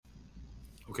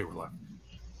Okay, we're live.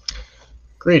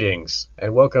 Greetings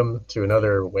and welcome to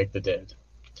another Wake the Dead.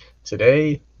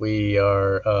 Today we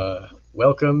are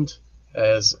welcomed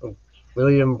as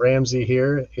William Ramsey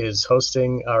here is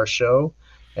hosting our show,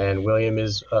 and William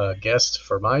is a guest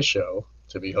for my show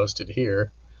to be hosted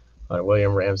here on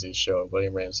William Ramsey's show,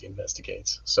 William Ramsey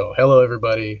Investigates. So hello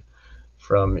everybody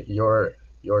from your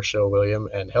show, William,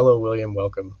 and hello William,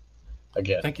 welcome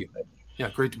again. Thank you. Yeah,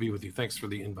 great to be with you. Thanks for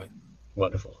the invite.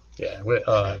 Wonderful. Yeah,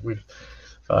 we've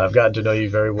I've gotten to know you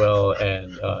very well,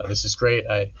 and this is great.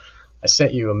 I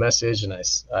sent you a message, and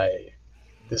this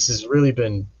has really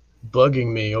been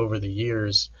bugging me over the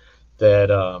years that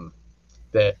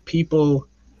that people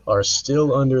are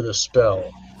still under the spell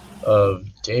of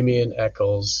Damien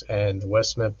Eccles and the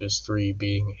West Memphis Three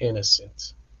being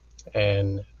innocent,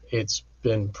 and it's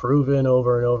been proven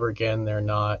over and over again they're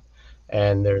not.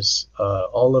 And there's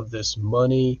all of this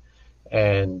money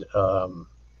and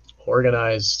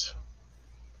organized.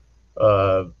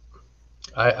 Uh,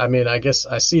 I mean, I guess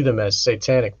I see them as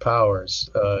satanic powers,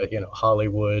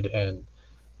 Hollywood and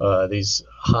these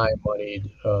high-moneyed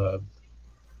uh,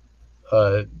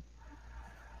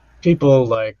 people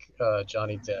like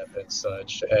Johnny Depp and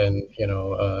such, and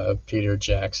Peter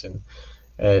Jackson.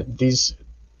 These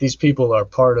people are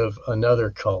part of another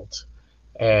cult,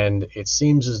 and it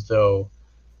seems as though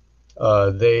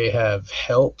they have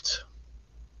helped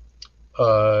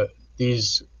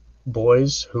these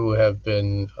boys who have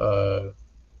been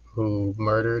who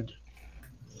murdered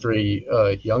three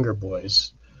younger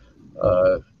boys.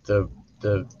 The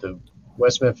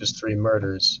West Memphis Three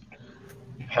murders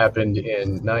happened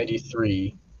in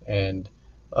 '93, and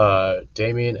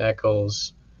Damien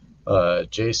Eccles,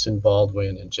 Jason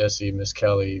Baldwin, and Jesse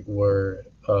Miskelly were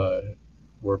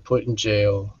put in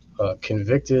jail,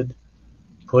 convicted,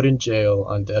 put in jail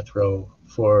on death row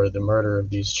for the murder of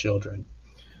these children.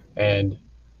 And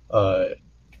uh,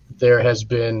 there has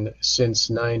been, since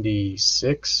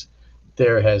 '96,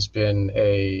 there has been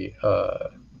a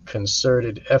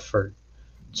concerted effort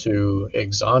to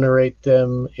exonerate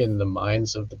them in the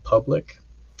minds of the public,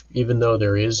 even though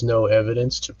there is no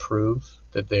evidence to prove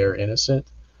that they are innocent.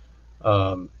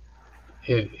 Um,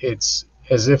 it's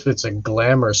as if it's a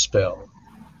glamour spell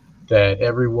that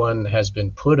everyone has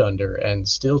been put under, and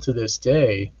still to this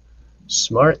day,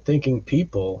 smart thinking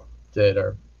people that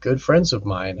are good friends of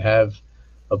mine have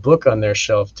a book on their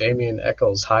shelf, Damien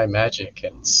Eccles' High Magic,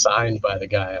 and it's signed by the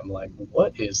guy. I'm like,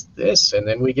 what is this? And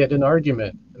then we get an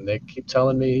argument, and they keep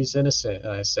telling me he's innocent,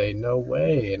 and I say, no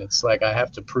way. And it's like I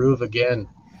have to prove again.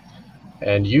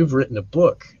 And you've written a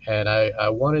book, and I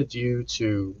wanted you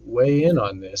to weigh in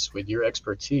on this with your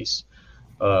expertise.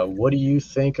 What do you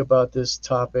think about this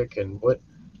topic, and what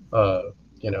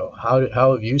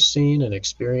how have you seen and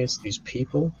experienced these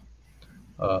people?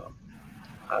 Uh,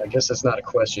 I guess that's not a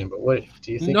question, but what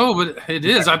do you think? No, but it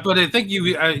is. But I think you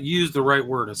used the right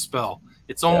word, a spell.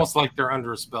 It's Yeah. almost like they're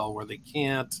under a spell where they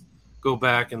can't go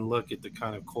back and look at the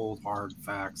kind of cold, hard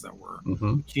facts that were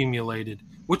Mm-hmm. accumulated,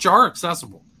 which are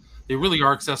accessible. They really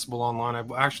are accessible online.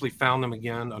 I've actually found them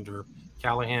again under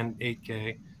Callahan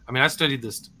 8K. I mean, I studied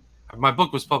this. My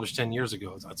book was published 10 years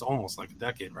ago. It's almost like a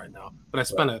decade right now. But I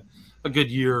spent a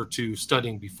good year or two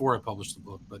studying before I published the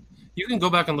book. But you can go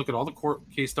back and look at all the court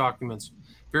case documents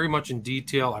very much in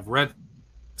detail. I've read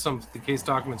some of the case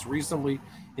documents recently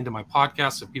into my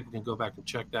podcast, so people can go back and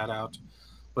check that out.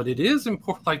 But it is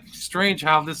important, like strange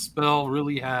how this spell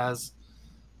really has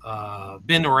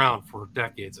been around for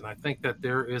decades. And I think that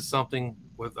there is something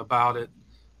about it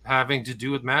having to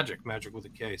do with magic with a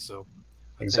K. So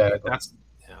I Exactly. think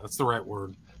that's the right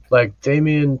word. Like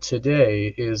Damien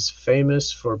today is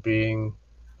famous for being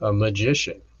a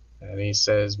magician, and he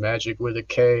says magic with a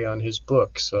K on his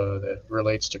books that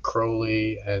relates to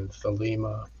Crowley and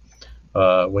Thelema.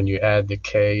 When you add the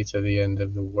K to the end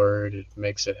of the word, it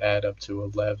makes it add up to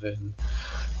 11,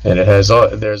 and there's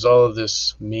all of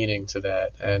this meaning to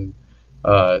that. And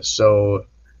so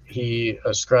he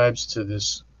ascribes to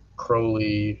this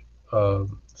Crowley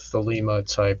Thelema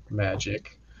type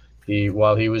magic.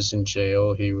 While he was in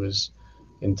jail, he was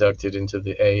inducted into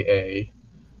the AA,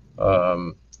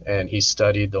 and he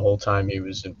studied the whole time he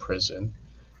was in prison.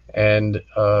 And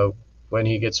when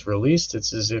he gets released,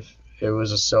 it's as if it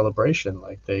was a celebration.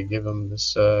 Like they give him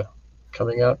this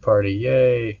coming out party.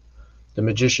 Yay! The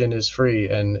magician is free,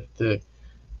 and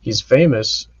he's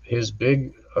famous. His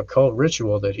big occult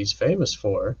ritual that he's famous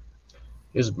for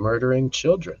is murdering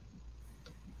children.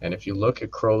 And if you look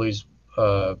at Crowley's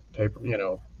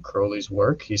paper, Crowley's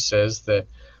work, he says that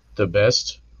the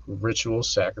best ritual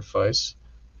sacrifice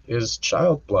is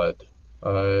child blood.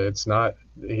 It's not.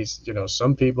 He's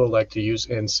some people like to use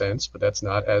incense, but that's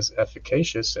not as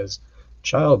efficacious as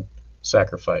child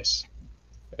sacrifice.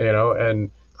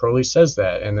 And Crowley says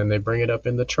that, and then they bring it up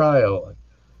in the trial,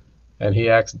 and he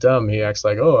acts dumb. He acts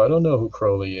like, oh, I don't know who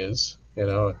Crowley is.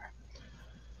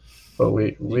 But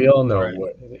we all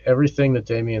know everything that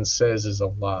Damien says is a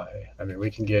lie. I mean, we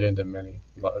can get into many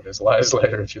of his lies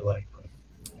later if you like. But,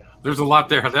 there's a lot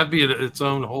there. That'd be its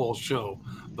own whole show.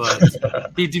 But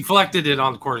he deflected it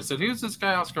on the court. He said, "Who's this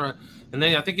guy, Oscar?" And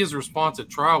then I think his response at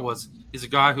trial was, "He's a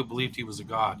guy who believed he was a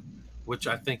god," which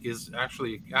I think is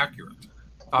actually accurate.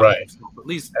 Right. At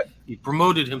least he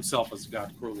promoted himself as a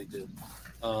god. Crowley did.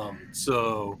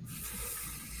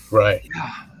 Right.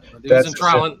 Yeah. It was in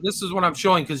trial. And this is what I'm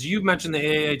showing because you mentioned the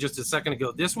AA just a second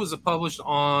ago. This was published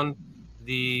on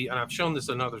and I've shown this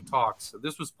in other talks. So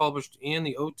this was published in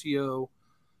the OTO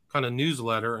kind of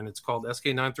newsletter, and it's called SK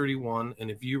 931. And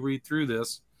if you read through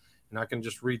this, and I can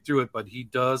just read through it, but he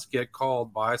does get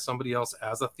called by somebody else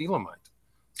as a Thelemite.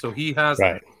 So he has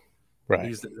that. Right.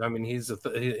 He's a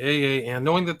AA, and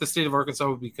knowing that the state of Arkansas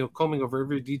would be combing over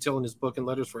every detail in his book and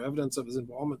letters for evidence of his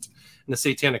involvement in the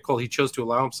satanic cult, he chose to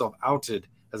allow himself outed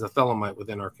as a Thelemite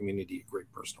within our community at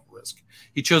great personal risk.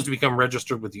 He chose to become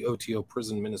registered with the OTO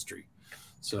prison ministry.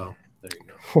 So there you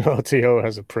go. OTO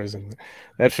has a prison.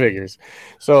 That figures.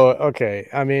 So, okay.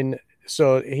 I mean,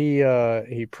 so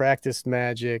he practiced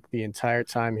magic the entire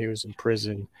time he was in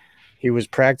prison. He was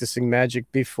practicing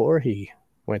magic before he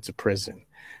went to prison.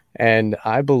 And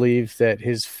I believe that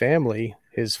his family,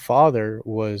 his father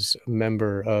was a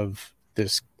member of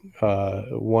this,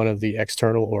 one of the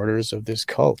external orders of this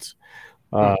cult.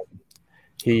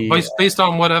 Based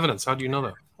on what evidence? How do you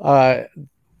know that?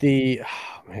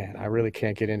 Man, I really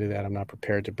can't get into that. I'm not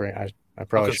prepared to bring. I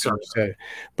probably should have said it,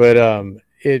 but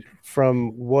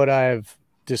from what I've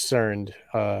discerned,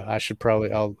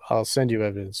 I'll send you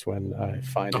evidence when I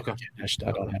find it.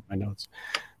 I don't have my notes,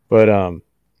 but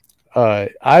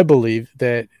I believe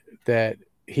that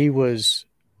he was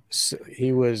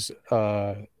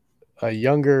a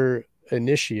younger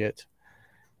initiate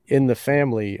in the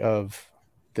family of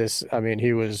this. I mean,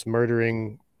 he was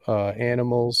murdering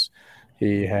animals.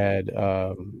 He had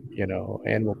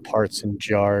animal parts in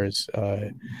jars.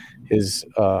 I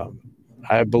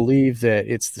believe that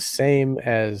it's the same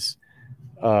as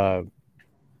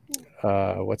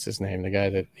what's his name, the guy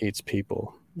that eats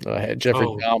people. Jeffrey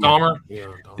Dahmer. Yeah,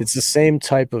 Dahmer. It's the same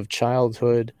type of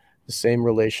childhood, the same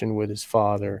relation with his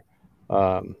father.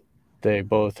 They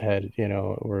both had,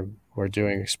 were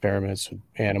doing experiments with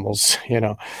animals.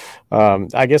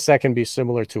 I guess that can be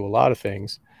similar to a lot of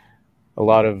things. A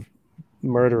lot of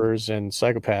murderers and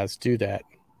psychopaths do that.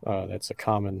 That's a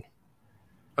common.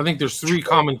 I think there's 3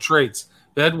 common traits: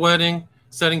 bedwetting,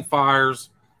 setting fires,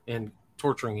 and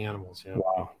torturing animals. Yeah.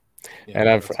 Wow. Yeah,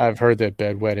 and I've heard that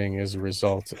bedwetting is a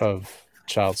result of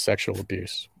child sexual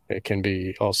abuse. It can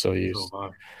be also used.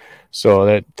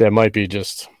 So that might be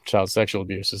just child sexual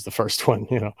abuse is the first one,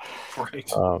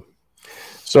 Right.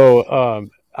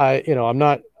 I'm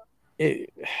not.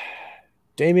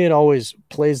 Damien always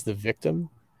plays the victim,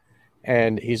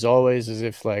 and he's always as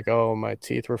if like, oh, my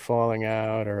teeth were falling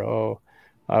out, or oh,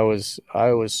 I was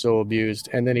so abused,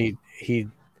 and then he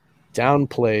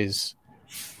downplays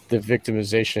the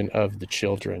victimization of the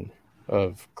children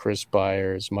of Chris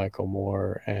Byers, Michael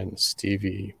Moore, and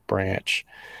Stevie Branch.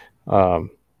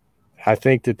 I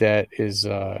think that is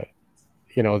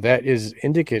that is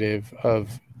indicative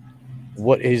of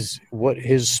what his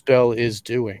spell is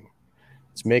doing.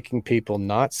 It's making people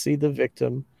not see the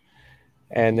victim,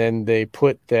 and then they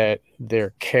put their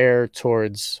care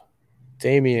towards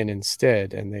Damien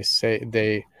instead, and they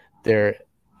say they're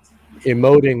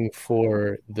emoting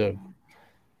for the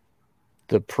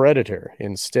predator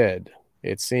instead.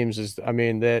 It seems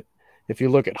that if you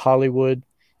look at Hollywood,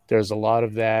 there's a lot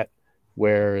of that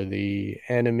where the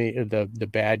enemy, the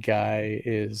bad guy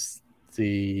is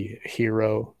the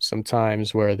hero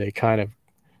sometimes, where they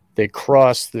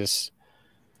cross this,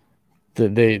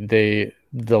 the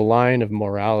line of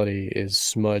morality is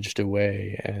smudged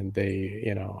away, and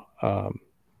the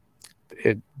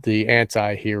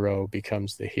anti-hero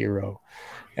becomes the hero.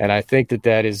 And I think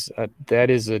that is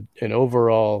an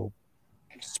overall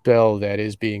spell that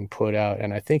is being put out.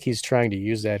 And I think he's trying to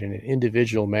use that in an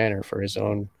individual manner for his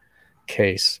own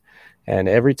case. And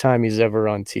every time he's ever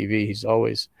on TV, he's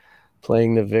always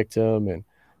playing the victim and,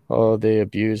 oh, they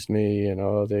abused me, and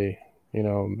oh, they,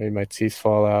 made my teeth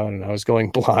fall out, and I was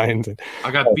going blind. And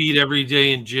I got beat every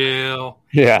day in jail.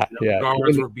 Yeah.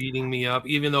 Guards were beating me up,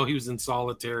 even though he was in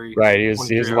solitary. Right. He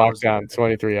was locked down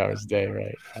 23 hours a day.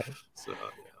 Right. So,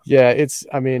 Yeah, it's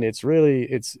really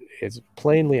it's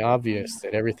plainly obvious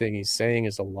that everything he's saying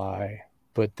is a lie,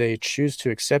 but they choose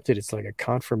to accept it. It's like a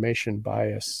confirmation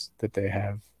bias that they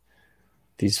have,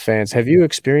 these fans. Have you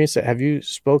experienced that? Have you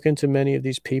spoken to many of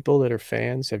these people that are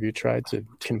fans? Have you tried to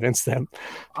convince them?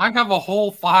 I have a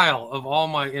whole file of all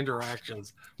my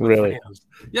interactions with Really? fans.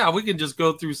 Yeah, we can just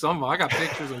go through some. I got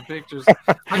pictures and pictures.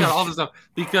 I got all this stuff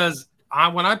because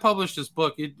when I published this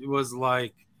book, it was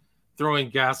like throwing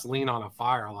gasoline on a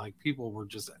fire. Like people were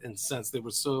just incensed. They were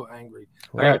so angry.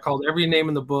 I Right. got called every name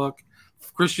in the book: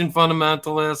 Christian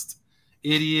fundamentalist,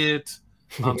 idiot,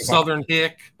 Southern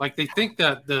hick. Like they think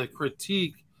that the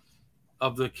critique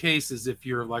of the case is if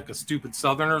you're like a stupid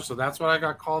Southerner. So that's what I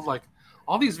got called. Like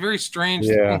all these very strange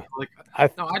things. Like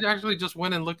no, I actually just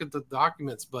went and looked at the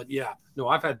documents. But yeah, no,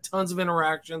 I've had tons of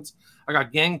interactions. I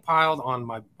got gang piled on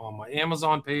my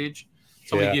Amazon page.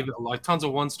 Somebody gave it like tons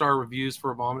of 1-star reviews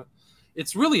for Abomination.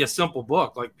 It's really a simple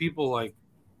book. Like people like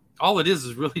all it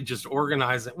is really just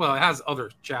organizing. Well, it has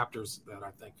other chapters that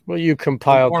I think. Well, you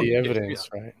compiled the evidence,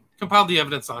 right? Compiled the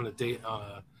evidence on a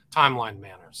timeline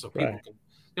manner, so people right. can.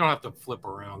 They don't have to flip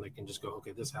around. They can just go,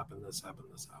 okay, this happened, this happened,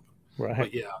 this happened. Right.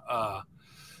 But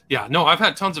yeah, no, I've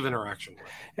had tons of interaction with.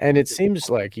 And it seems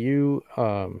like you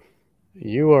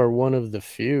are one of the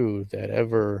few that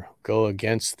ever go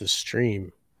against the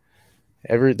stream.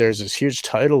 There's this huge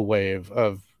tidal wave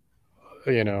of,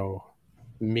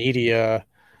 media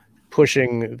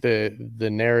pushing the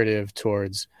narrative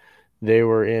towards they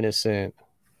were innocent.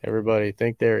 Everybody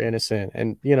think they're innocent.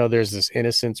 And, there's this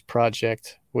Innocence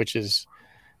Project, which is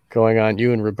going on.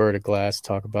 You and Roberta Glass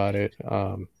talk about it.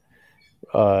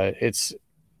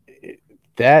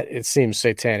 It seems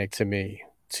satanic to me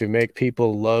to make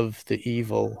people love the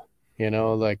evil,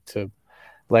 like to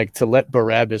let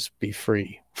Barabbas be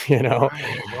free, Right.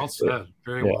 Well said.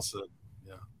 Very well said.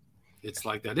 Yeah. It's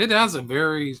like that. It has a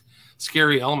very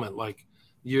scary element. Like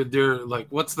they're like,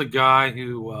 what's the guy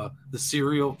who, the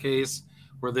serial case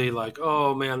where they like,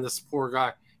 oh man, this poor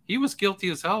guy, he was guilty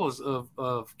as hell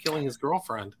of killing his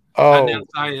girlfriend. Oh,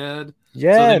 Syed.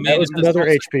 Yeah, so that was another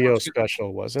HBO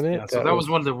special, wasn't it? Yeah, so that was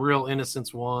one of the real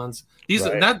Innocence ones. These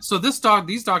these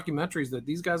documentaries that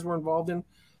these guys were involved in,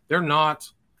 they're not.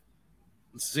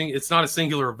 It's not a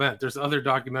singular event. There's other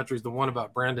documentaries. The one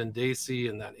about Brandon Dacey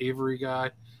and that Avery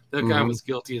guy. That guy was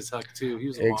guilty as heck too. He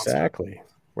was a monster.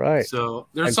 Right. So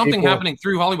there's something happening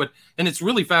through Hollywood, and it's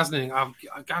really fascinating. I've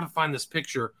got to find this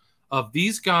picture of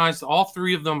these guys. All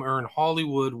three of them are in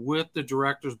Hollywood with the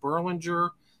directors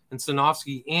Berlinger and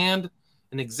Sinofsky and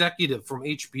an executive from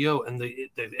HBO, and the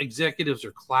executives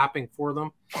are clapping for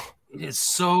them. It is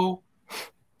so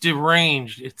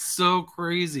deranged. It's so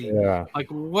crazy. Yeah. Like,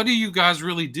 what are you guys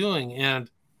really doing? And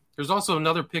there's also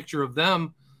another picture of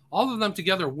them, all of them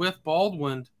together with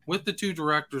Baldwin, with the two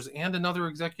directors and another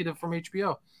executive from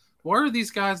HBO. Why are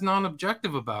these guys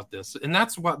non-objective about this? And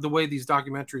that's what the way these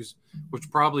documentaries, which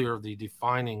probably are the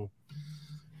defining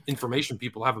information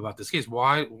people have about this case.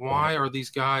 Why are these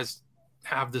guys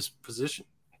have this position?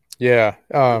 Yeah.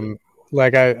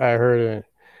 Like I heard it.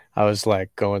 I was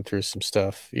like going through some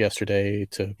stuff yesterday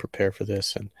to prepare for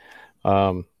this. And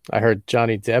I heard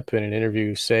Johnny Depp in an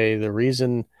interview say the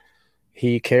reason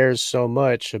he cares so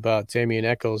much about Damien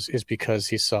Echols is because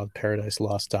he saw the Paradise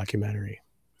Lost documentary.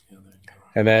 Yeah,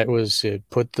 and that was, it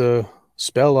put the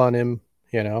spell on him,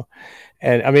 and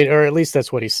I mean, or at least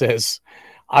that's what he says.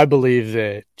 I believe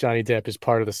that Johnny Depp is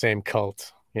part of the same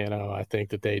cult. I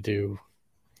think that they do.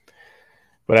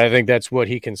 But I think that's what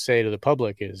he can say to the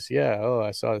public is,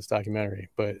 I saw this documentary.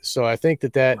 But so I think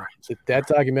that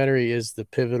documentary is the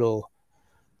pivotal,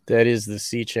 that is the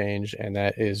sea change. And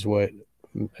that is what,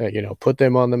 put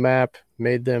them on the map,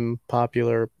 made them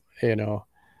popular.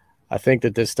 I think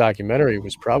that this documentary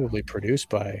was probably produced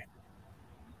by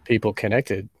people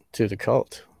connected to the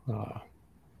cult.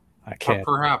 I can't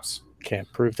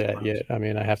prove that yet. I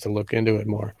mean, I have to look into it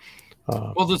more.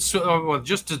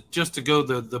 Just to go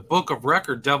the book of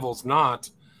record, Devil's Knot,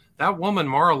 that woman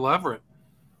Mara Leverett,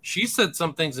 she said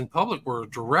some things in public were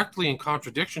directly in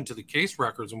contradiction to the case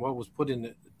records and what was put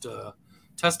in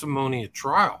testimony at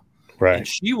trial. Right. And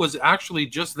she was actually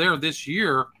just there this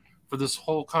year for this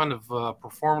whole kind of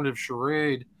performative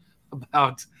charade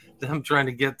about them trying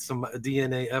to get some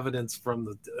DNA evidence from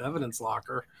the evidence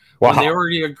locker. Wow. When they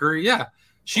already agree. Yeah.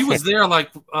 She was there like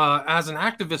as an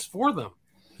activist for them.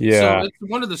 Yeah. So it's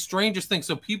one of the strangest things.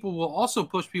 So people will also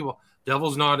push people.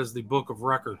 Devil's Knot is the book of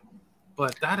record,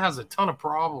 but that has a ton of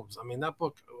problems. I mean, that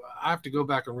book, I have to go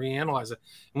back and reanalyze it.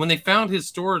 And when they found his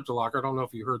storage locker, I don't know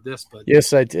if you heard this, but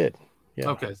yes, I did. Yeah.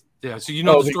 Okay. Yeah. So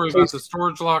the story about the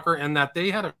storage locker and that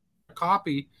they had a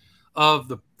copy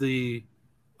of the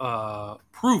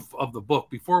proof of the book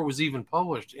before it was even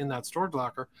published in that storage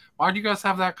locker. Why do you guys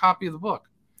have that copy of the book?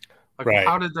 Like, Right.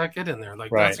 how did that get in there?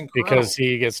 Like, Right. that's incredible. Because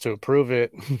he gets to approve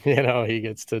it. He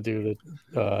gets to do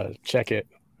the check it.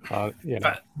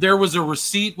 There was a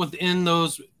receipt within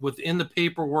the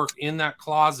paperwork in that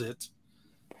closet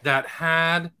that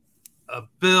had a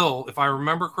bill, if I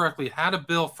remember correctly, had a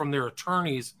bill from their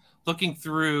attorneys looking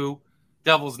through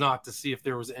Devil's Knot to see if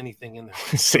there was anything in there.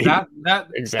 See,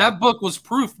 that book was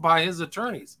proof by his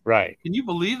attorneys. Right. Can you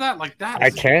believe that? Like, that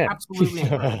is absolutely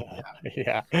incredible.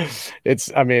 Yeah.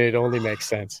 It only makes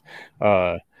sense.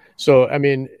 So I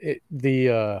mean,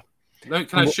 can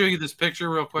I show you this picture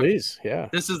real quick? Please, yeah.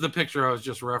 This is the picture I was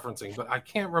just referencing, but I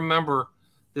can't remember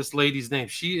this lady's name.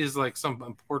 She is like some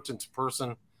important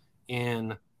person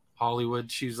in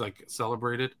Hollywood. She's like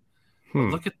celebrated.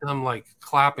 Look at them like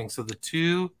clapping. So the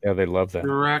two they love that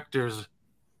directors,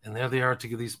 and there they are to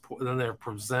get these. Then they're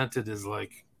presented as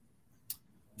like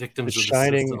victims of the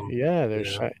system. Yeah, they're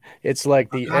shining. It's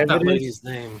like the evidence. That lady's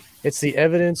name. It's the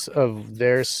evidence of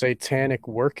their satanic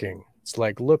working. It's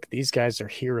like, look, these guys are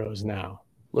heroes now.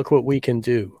 Look what we can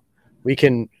do. We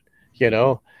can,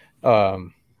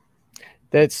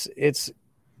 it's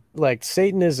like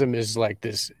Satanism is like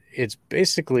this. It's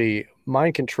basically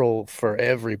mind control for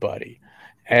everybody.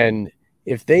 And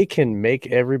if they can make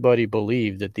everybody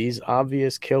believe that these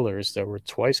obvious killers that were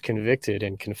twice convicted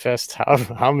and confessed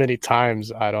how many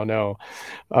times, I don't know,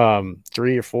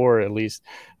 3 or 4 at least,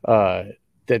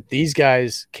 that these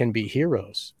guys can be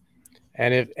heroes.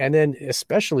 And then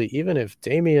especially even if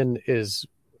Damien is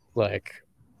like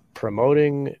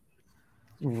promoting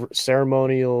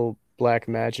ceremonial black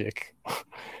magic,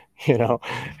 and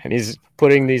he's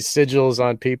putting these sigils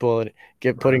on people and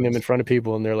putting them in front of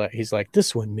people, and he's like,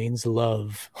 this one means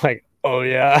love. Like, oh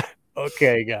yeah,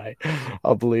 okay, guy,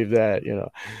 I'll believe that.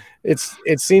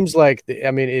 It seems like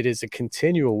it is a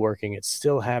continual working. It's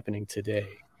still happening today.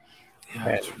 Yeah,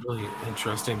 it's really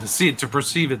interesting to see it, to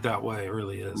perceive it that way. It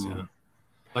really is. Yeah,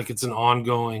 like it's an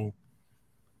ongoing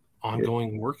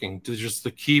working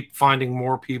to keep finding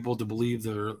more people to believe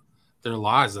their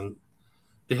lies, and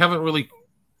they haven't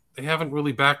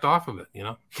really backed off of it,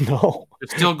 No,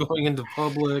 they're still going into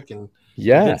public and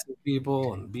convincing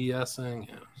people and BSing.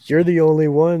 Yeah. You're the only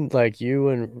one, like you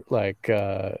and like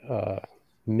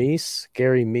Meese,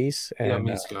 Gary Meese, and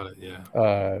Meese got it.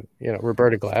 Yeah,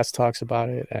 Roberta Glass talks about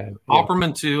it, and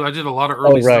Opperman too. I did a lot of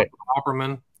early stuff with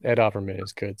Opperman. Ed Opperman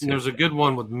is good too. And there's a good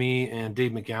one with me and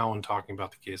Dave McGowan talking about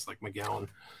the case. Like McGowan,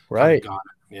 right? Got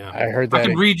it. Yeah, I heard that. I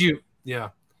can read you. Yeah.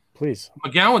 Please.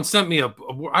 McGowan sent me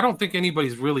I don't think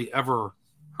anybody's really ever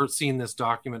seen this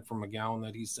document from McGowan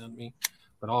that he sent me,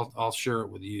 but I'll share it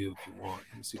with you if you want.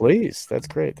 Please, that's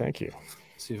great. Thank you.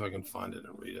 See if I can find it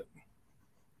and read it.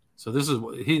 So this is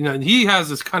what he has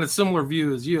this kind of similar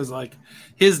view as you. Is like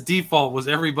his default was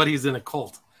everybody's in a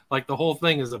cult. Like the whole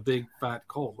thing is a big fat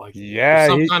cult. Like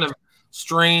some kind of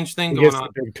strange thing going on.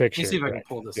 Big picture. Let me see if I can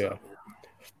pull this up.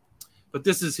 But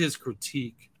this is his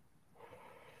critique.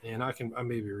 And I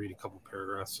maybe read a couple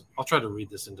paragraphs. I'll try to read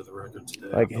this into the record today.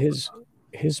 Like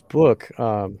his book,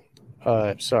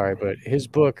 his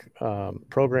book,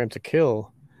 Program to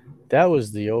Kill, that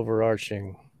was the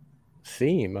overarching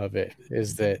theme of it,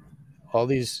 is that all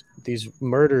these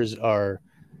murders are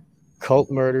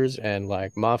cult murders and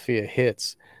like mafia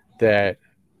hits that,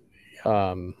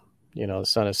 the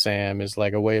Son of Sam is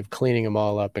like a way of cleaning them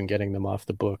all up and getting them off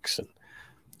the books. And,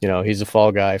 he's a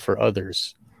fall guy for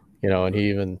others. And he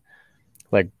even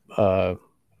like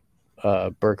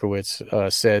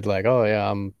Berkowitz said like, oh yeah,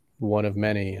 I'm one of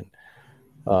many. And,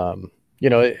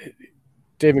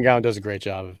 Dave McGowan does a great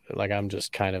job. Like I'm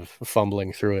just kind of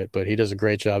fumbling through it, but he does a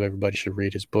great job. Everybody should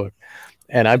read his book.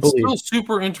 And I believe it's still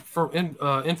super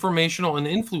informational and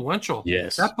influential.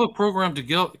 Yes. That book, Program to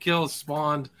Kill,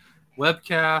 spawned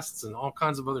webcasts and all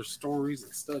kinds of other stories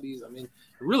and studies. I mean, it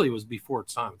really was before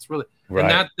its time. It's really,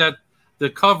 right. And that the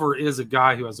cover is a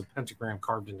guy who has a pentagram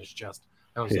carved in his chest.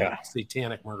 That was a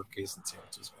satanic murder case in San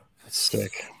Francisco. That's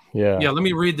sick. Yeah. Yeah. Let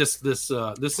me read this. This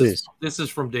is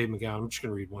from Dave McGowan. I'm just going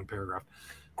to read one paragraph.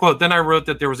 Quote, then I wrote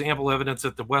that there was ample evidence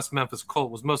that the West Memphis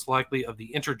cult was most likely of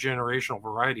the intergenerational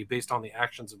variety based on the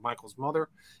actions of Michael's mother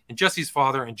and Jesse's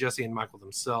father and Jesse and Michael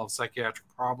themselves, psychiatric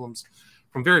problems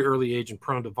from very early age and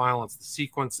prone to violence, the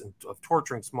sequence of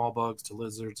torturing small bugs to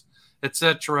lizards,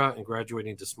 etc., and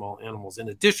graduating to small animals. In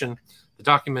addition, the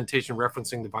documentation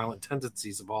referencing the violent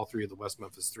tendencies of all three of the West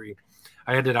Memphis Three.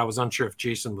 I added I was unsure if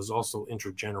Jason was also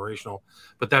intergenerational,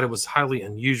 but that it was highly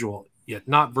unusual, yet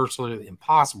not virtually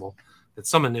impossible, that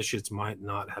some initiates might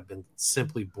not have been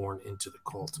simply born into the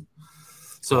cult.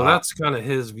 So that's kind of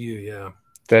his view, yeah.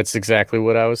 That's exactly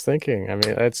what I was thinking. I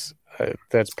mean, that's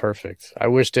perfect. I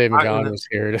wish Dave McGowan was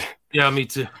here. Yeah, me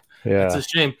too. Yeah. It's a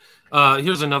shame.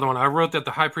 Here's another one. I wrote that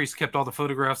the high priest kept all the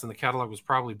photographs and the catalog was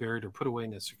probably buried or put away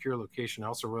in a secure location. I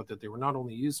also wrote that they were not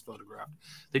only used photographed,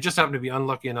 they just happened to be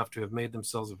unlucky enough to have made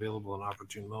themselves available in an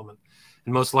opportune moment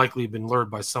and most likely been lured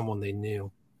by someone they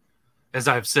knew. As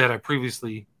I've said,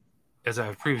 previously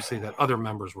that other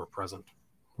members were present.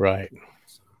 Right.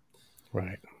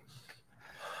 Right.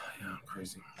 Yeah,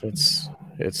 crazy. It's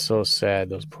so sad,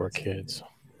 those poor kids.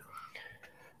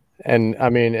 And I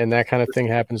mean, and that kind of thing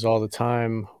happens all the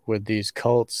time with these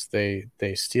cults. They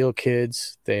steal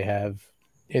kids. They have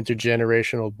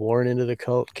intergenerational born into the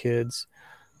cult kids.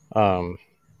 You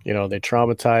know, they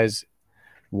traumatize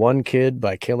one kid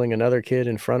by killing another kid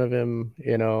in front of him.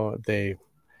 You know, they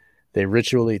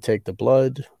ritually take the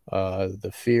blood.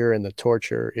 The fear and the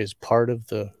torture is part of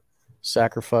the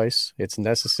sacrifice. It's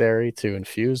necessary to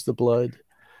infuse the blood.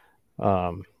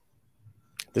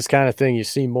 This kind of thing, you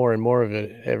see more and more of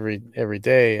it every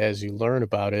day as you learn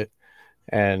about it.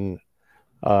 And,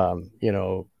 you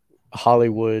know,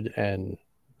 Hollywood and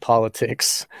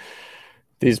politics,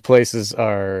 these places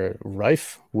are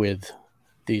rife with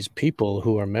these people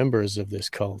who are members of this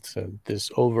cult. And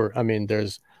I mean,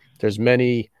 there's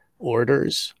many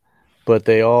orders, but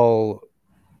they all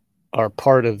are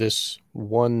part of this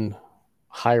one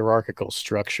hierarchical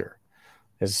structure,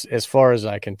 as far as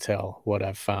I can tell, what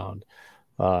I've found.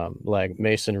 Like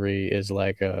Masonry is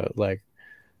like a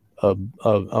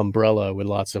umbrella with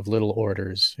lots of little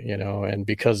orders, you know, and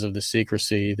because of the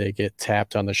secrecy, they get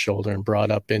tapped on the shoulder and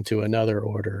brought up into another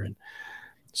order. And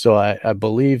so I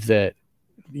believe that,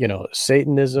 you know,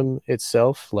 Satanism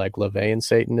itself, like LaVeyan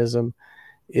Satanism,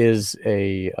 is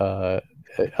a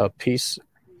piece.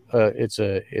 It's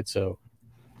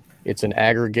an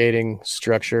aggregating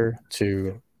structure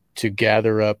to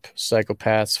gather up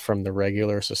psychopaths from the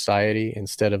regular society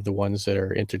instead of the ones that are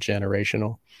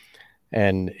intergenerational,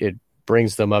 and it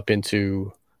brings them up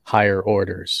into higher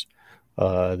orders.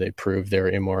 They prove their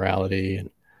immorality, and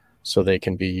so they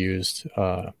can be used.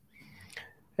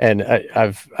 And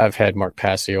I've had Mark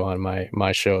Passio on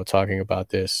my show talking about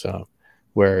this,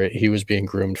 where he was being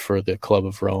groomed for the Club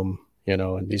of Rome, you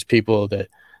know, and these people that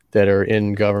are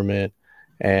in government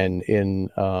and in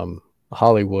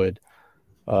Hollywood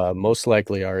most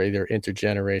likely are either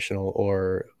intergenerational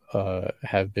or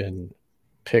have been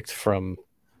picked from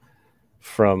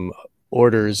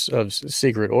orders of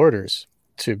secret orders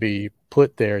to be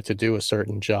put there to do a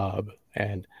certain job.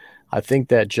 And I think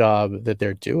that job that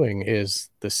they're doing is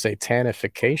the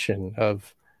satanification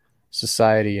of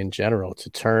society in general, to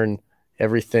turn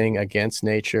everything against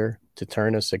nature, to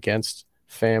turn us against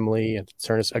family, and to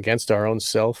turn us against our own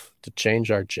self, to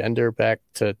change our gender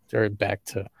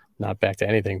not back to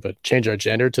anything, but change our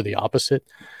gender to the opposite,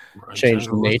 change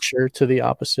nature to the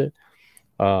opposite.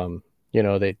 You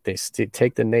know, they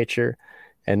take the nature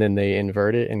and then they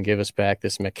invert it and give us back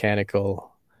this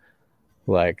mechanical,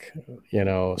 like, you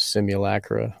know,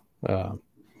 simulacra.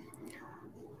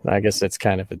 I guess that's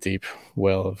kind of a deep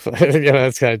well of, you know,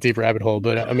 that's kind of a deep rabbit hole.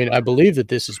 But I mean, I believe that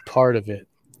this is part of it.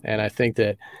 And I think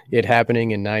that it happening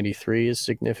in 93 is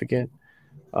significant.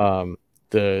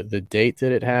 The date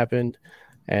that it happened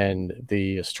and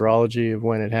the astrology of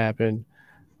when it happened,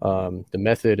 the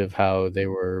method of how they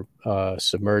were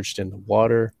submerged in the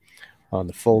water on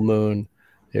the full moon.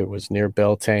 It was near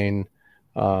Beltane.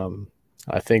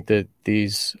 I think that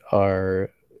these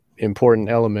are important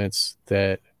elements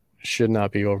that should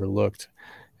not be overlooked.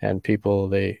 And people,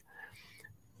 the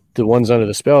ones under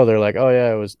the spell, they're like, oh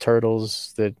yeah, it was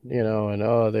turtles that, you know, and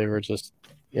oh, they were just,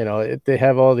 you know, they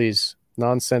have all these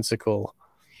nonsensical.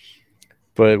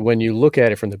 But when you look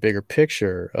at it from the bigger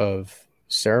picture of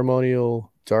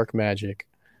ceremonial dark magic,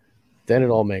 then it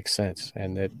all makes sense.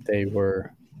 And that they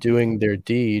were doing their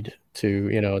deed to,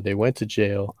 you know, they went to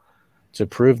jail to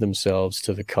prove themselves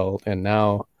to the cult, and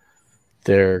now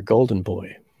they're golden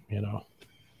boy, you know.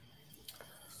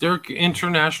 They're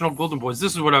international golden boys.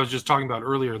 This is what I was just talking about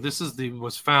earlier. This is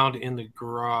was found in the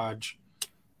garage,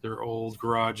 their old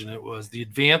garage, and it was the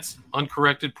advanced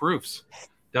uncorrected proofs.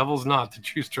 Devil's Knot, the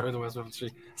Jews try the West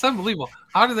Street. It's unbelievable.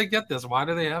 How do they get this? Why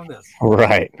do they have this?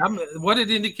 Right. What it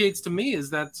indicates to me is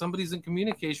that somebody's in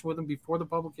communication with them before the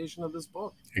publication of this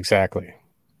book. Exactly.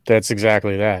 That's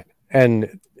exactly that.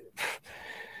 And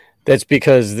that's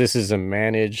because this is a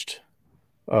managed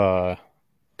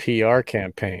PR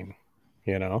campaign,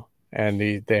 you know, and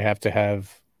they have to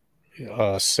have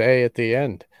a say at the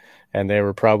end. And they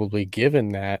were probably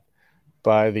given that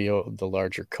by the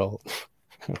larger cult.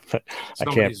 But I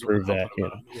can't prove that. You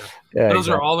know. Yeah. Those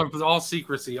exactly. are all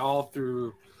secrecy, all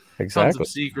through tons of Exactly.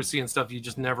 secrecy and stuff you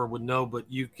just never would know, but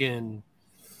you can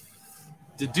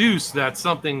deduce that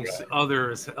something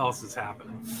else is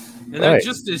happening. And Right. it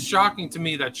just is shocking to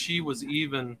me that she was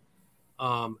even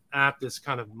at this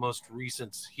kind of most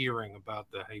recent hearing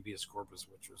about the habeas corpus,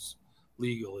 which was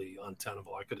legally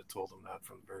untenable. I could have told them that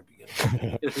from the very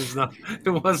beginning. It's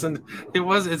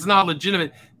not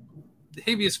legitimate. The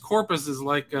habeas corpus is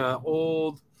like an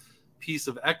old piece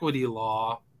of equity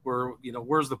law where,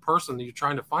 where's the person that you're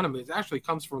trying to find them? It actually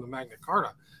comes from the Magna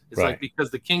Carta. It's Right. like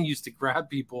because the king used to grab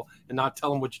people and not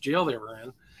tell them which jail they were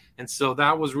in. And so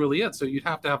that was really it. So you'd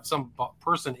have to have some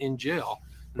person in jail.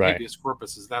 And Right. habeas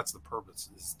corpus that's the purpose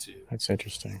is to. That's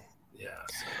interesting. Yeah.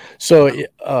 So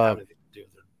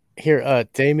here,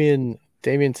 Damien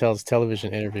tells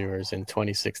television interviewers in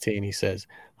 2016, he says,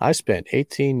 I spent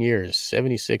 18 years,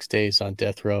 76 days on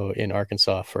death row in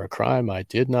Arkansas for a crime I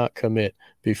did not commit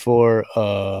before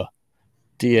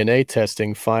DNA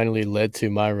testing finally led to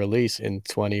my release in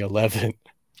 2011.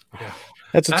 Yeah.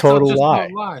 That's a total lie.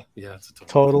 Yeah, it's a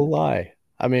total lie.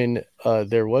 I mean,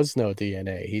 there was no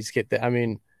DNA.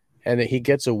 And he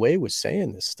gets away with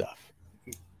saying this stuff.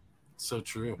 So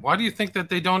true. Why do you think that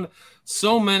they don't?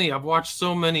 I've watched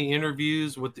so many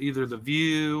interviews with either The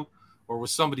View or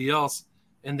with somebody else,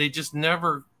 and they just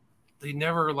never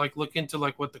like look into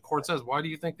like what the court says. Why do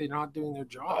you think they're not doing their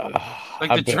job?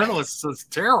 The journalists is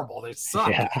terrible. They suck.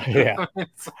 Yeah.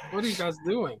 What are you guys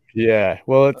doing? Yeah.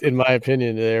 Well, in my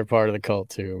opinion, they're part of the cult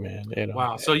too, man.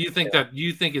 Wow. So you think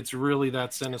it's really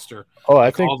that sinister? Oh,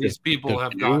 I think all these people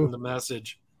have gotten the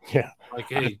message. Yeah. Like,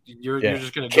 hey, you're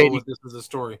just going to go with this as a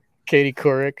story. Katie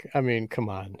Couric, I mean, come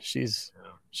on, she's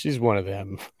one of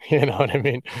them. You know what I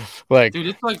mean? Like, dude,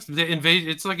 it's like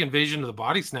It's like Invasion of the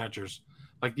Body Snatchers.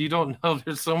 Like, you don't know.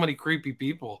 There's so many creepy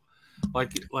people.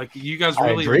 Like you guys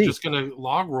really are just going to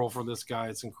log roll for this guy.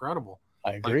 It's incredible.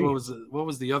 I agree. Like, what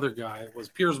was the other guy? It was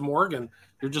Piers Morgan.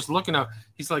 You're just looking at.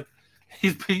 He's like,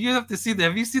 you have to see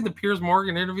have you seen the Piers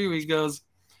Morgan interview? He goes,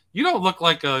 "You don't look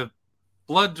like a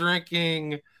blood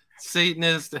drinking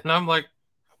Satanist," and I'm like,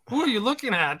 who are you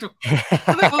looking at? What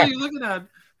the hell are you looking at,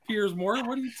 Piers Morgan?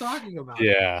 What are you talking about?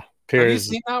 Yeah, Piers. Have you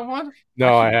seen that one?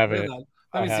 No, I haven't.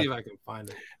 Let me see if I can find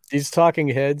it. These talking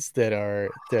heads that are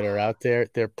out there,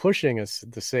 they're pushing us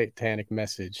the satanic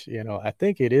message. I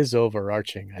think it is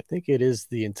overarching. I think it is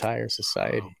the entire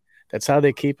society. Wow. That's how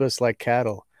they keep us like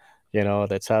cattle.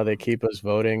 That's how they keep us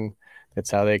voting.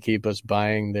 That's how they keep us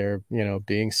buying their,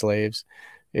 being slaves.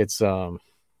 It's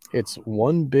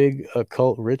one big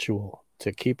occult ritual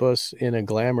to keep us in a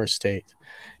glamour state,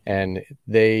 and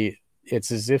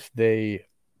it's as if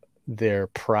they're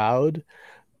proud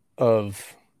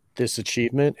of this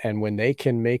achievement, and when they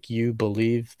can make you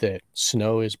believe that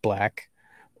snow is black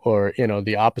or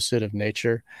the opposite of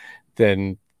nature,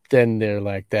 then they're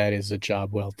like, that is a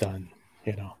job well done.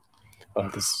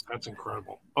 That's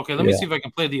incredible. Okay, let me see if I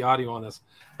can play the audio on this.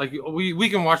 Like, we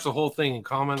can watch the whole thing and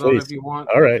comment on it if you want.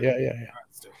 All right. Okay. Yeah.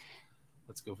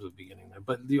 Let's go for the beginning there.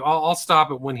 But I'll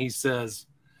stop it when he says,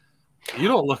 "You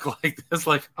don't look like this."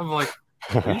 Like, I'm like,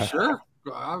 are you sure?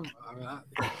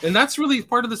 And that's really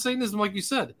part of the Satanism, like you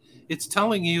said. It's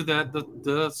telling you that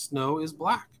the snow is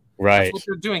black. Right. That's what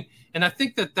they're doing. And I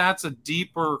think that that's a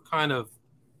deeper kind of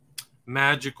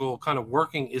magical kind of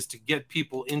working, is to get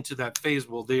people into that phase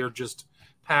where they are just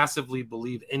passively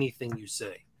believe anything you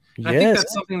say. I think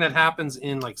that's something that happens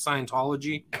in like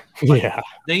Scientology. Like,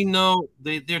 they know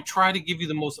they try to give you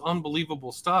the most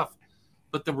unbelievable stuff,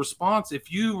 but the response,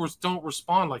 if you don't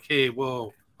respond like, "Hey,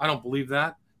 whoa, I don't believe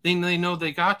that," then they know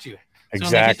they got you. So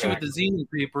when they hit you with the Xenu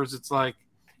papers, it's like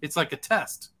a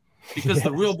test, because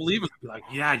the real believers will be like,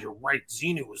 "Yeah, you're right.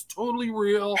 Xenu was totally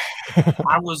real.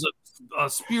 I was a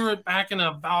spirit back in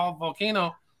a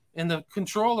volcano," and the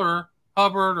controller,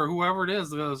 Hubbard or whoever it is,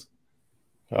 goes,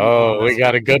 "Oh, we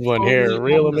got a good one here.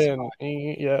 Reel them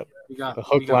in." Yeah. The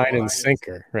hook, line, and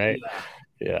sinker, right?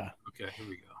 Yeah. Okay, here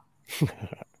we go.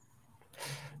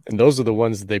 And those are the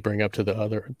ones that they bring up to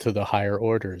the higher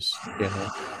orders,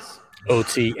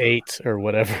 OT8 or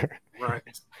whatever. Right.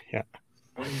 Yeah.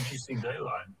 When did you see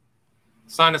daylight?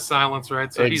 Sign of silence,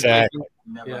 right? So exactly.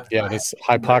 This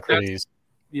Hippocrates.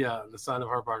 The sign of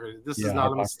Hippocrates. This is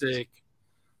not a mistake.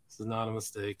 This is not a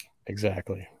mistake.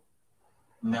 Exactly.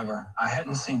 Never. I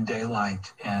hadn't seen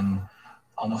daylight in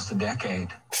almost a decade.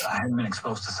 I hadn't been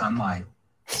exposed to sunlight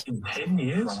in 10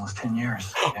 years. Almost 10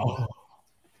 years.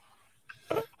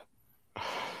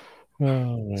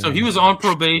 So he was on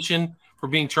probation for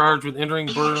being charged with entering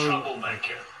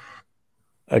troublemaker.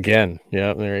 Again.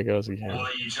 Yeah, there he goes again. Or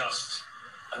you just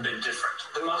a bit different.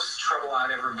 The most trouble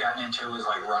I'd ever gotten into was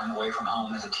like running away from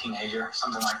home as a teenager,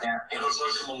 something like that. It was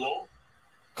like from a law?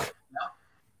 No.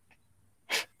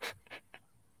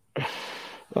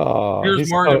 Oh, Piers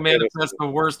he's Morgan so manifests the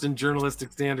worst in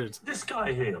journalistic standards. This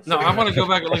guy here. No, I want to go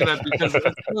back and look at that because it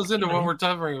goes into what we're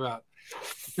talking about.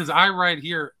 Because I write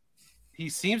here, he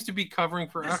seems to be covering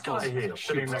for This Eccles. guy here.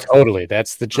 Sitting next Totally.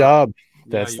 That's the job.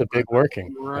 Yeah, That's the you're big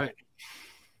working. You're right.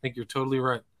 I think you're totally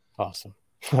right. Awesome.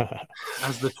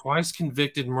 As the twice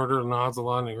convicted murderer nods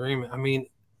along the agreement. I mean,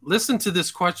 listen to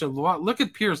this question. Look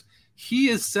at Piers. He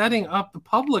is setting up the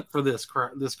public for this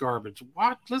garbage.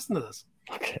 Listen to this.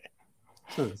 Okay.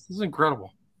 This is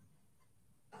incredible.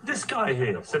 This guy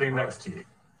here, sitting next to you.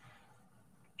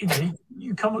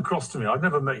 You come across to me. I've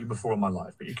never met you before in my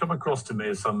life, but you come across to me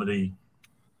as somebody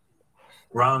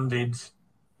grounded,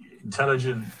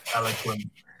 intelligent, eloquent.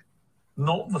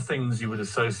 Not the things you would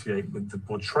associate with the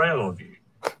portrayal of you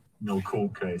in your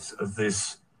court case of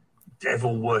this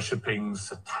devil-worshipping,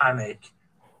 satanic,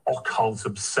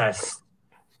 occult-obsessed,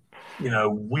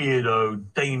 weirdo,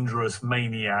 dangerous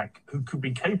maniac who could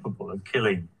be capable of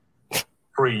killing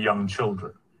 3 young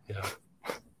children. Yeah.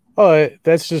 Oh,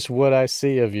 that's just what I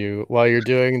see of you while you're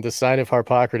doing the sign of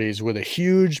Harpocrates with a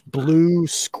huge blue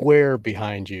square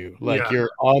behind you. Like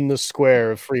you're on the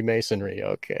square of Freemasonry.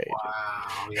 Okay.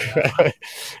 Wow. Yeah.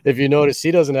 If you notice,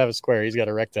 he doesn't have a square. He's got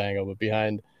a rectangle, but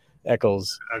behind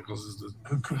Eccles is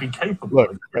who could be capable.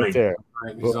 Look, right there.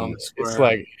 Right, he's on the square. It's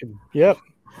like, yep.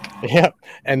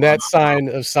 And that sign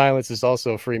of silence is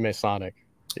also Freemasonic.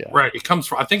 Yeah. Right.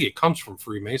 I think it comes from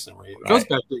Freemasonry. It goes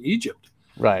back to Egypt.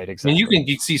 Right, exactly. I mean, you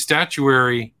can see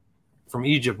statuary from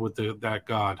Egypt with that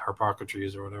god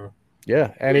Harpocrates or whatever.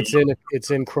 Yeah, and it's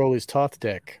in Crowley's Thoth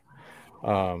deck.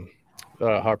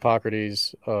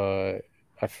 Harpocrates, I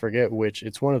forget which.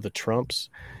 It's one of the trumps,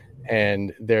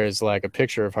 and there's like a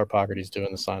picture of Harpocrates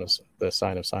doing the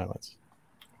sign of silence.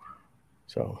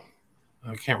 So,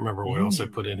 I can't remember what else I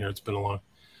put in here. It's been a long.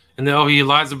 And then he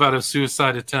lies about a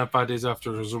suicide attempt 5 days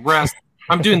after his arrest.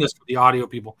 I'm doing this for the audio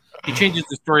people. He changes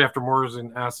the story after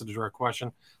Morgan asks a direct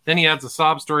question. Then he adds a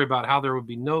sob story about how there would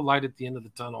be no light at the end of the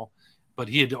tunnel, but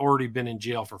he had already been in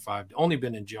jail for 5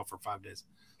 days.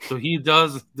 So he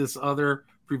does this other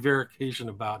prevarication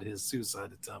about his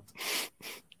suicide attempt.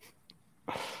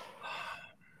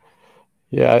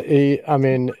 Yeah, I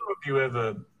mean, have you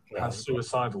ever had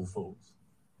suicidal thoughts?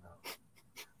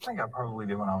 I think I probably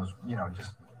did when I was,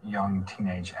 just young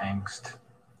teenage angst.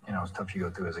 Stuff you go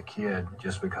through as a kid,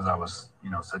 just because I was,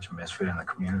 such a misfit in the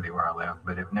community where I lived.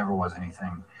 But it never was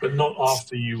anything. But not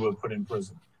after you were put in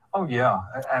prison. Oh yeah,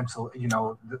 absolutely.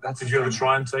 Did you ever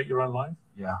try and take your own life?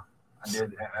 Yeah, I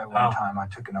did. At one time, I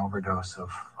took an overdose of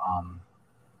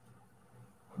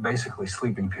basically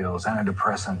sleeping pills,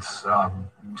 antidepressants,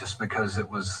 just because it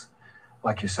was,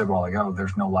 like you said a while ago,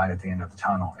 there's no light at the end of the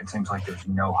tunnel. It seems like there's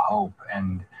no hope,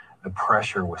 and the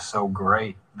pressure was so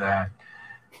great that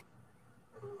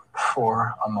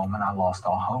for a moment I lost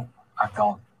all hope. I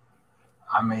thought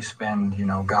I may spend,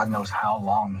 God knows how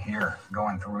long here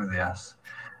going through this.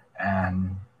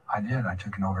 And I did. I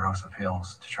took an overdose of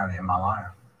pills to try to end my life.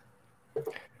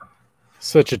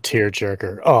 Such a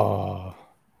tearjerker. Oh,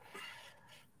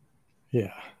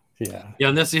 yeah.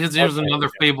 And here's another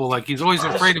fable. Like, he's always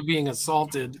afraid of being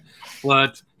assaulted,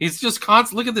 but he's just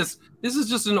constant. Look at this. This is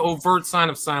just an overt sign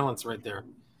of silence right there.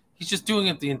 He's just doing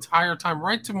it the entire time,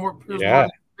 right to more. Yeah,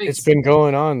 it's been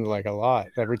going on like a lot.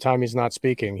 Every time he's not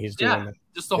speaking, he's doing it.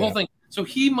 Just the whole thing. So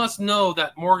he must know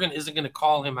that Morgan isn't going to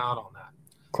call him out on that.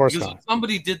 Of course because not. If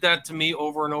somebody did that to me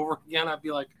over and over again, I'd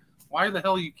be like, why the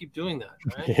hell you keep doing that?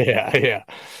 Right?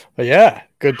 Yeah.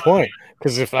 Good point.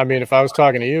 Because if I was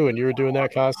talking to you and you were doing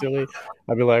that constantly,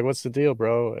 I'd be like, what's the deal,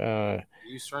 bro?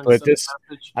 But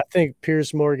I think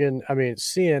Piers Morgan,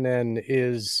 CNN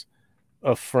is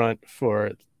a front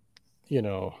for,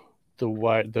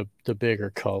 the bigger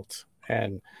cult.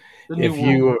 And if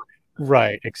you,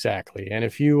 right, exactly. And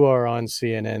if you are on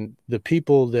CNN, the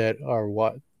people that are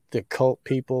the cult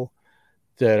people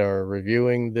that are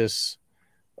reviewing this,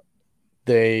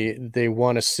 they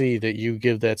want to see that you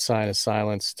give that sign of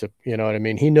silence to, you know what I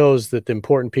mean? He knows that the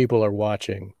important people are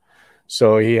watching.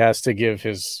 So he has to give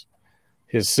his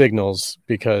signals,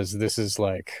 because this is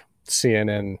like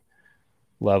CNN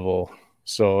level.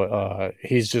 So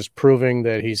he's just proving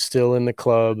that he's still in the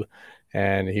club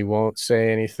and he won't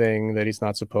say anything that he's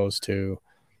not supposed to.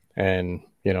 And,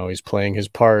 he's playing his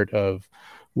part of,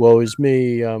 woe is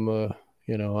me.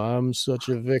 I'm such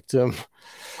a victim.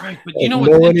 Right. But no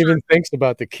one even thinks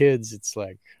about the kids. It's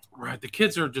like, right. The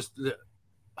kids are just,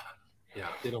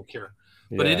 they don't care.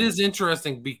 But it is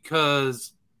interesting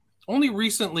because only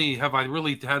recently have I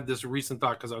really had this recent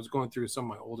thought, because I was going through some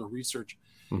of my older research.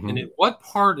 Mm-hmm. And what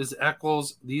part is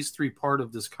Eccles, these three, part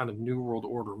of this kind of New World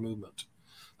Order movement?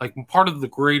 Like part of the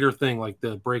greater thing, like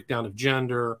the breakdown of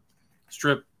gender,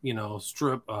 strip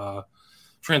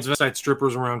transvestite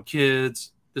strippers around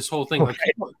kids. This whole thing, like,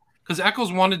 because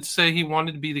Eccles wanted to say he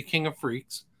wanted to be the king of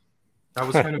freaks. That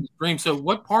was kind of his dream. So,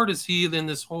 what part is he in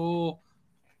this whole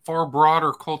far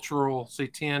broader cultural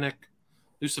satanic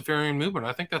Luciferian movement?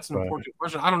 I think that's an important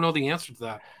question. I don't know the answer to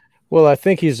that. Well, I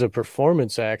think he's a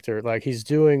performance actor. Like, he's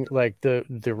doing, like, the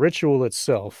ritual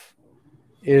itself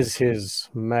is his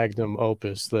magnum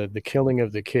opus. The killing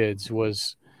of the kids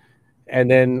was,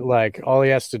 and then, like, all he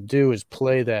has to do is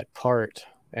play that part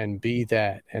and be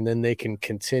that, and then they can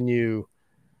continue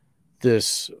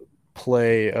this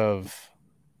play of,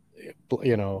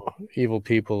 you know, evil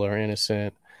people are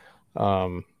innocent.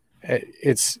 I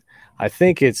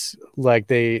think it's like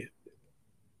they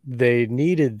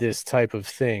needed this type of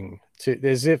thing, to,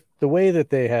 as if the way that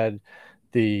they had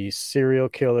the serial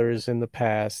killers in the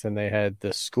past and they had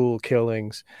the school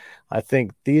killings. I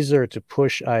think these are to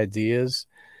push ideas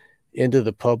into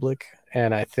the public,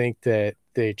 and I think that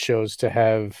they chose to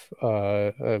have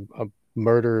a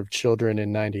murder of children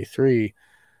in '93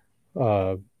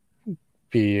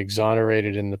 be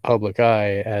exonerated in the public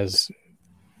eye, as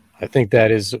I think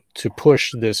that is to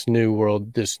push this new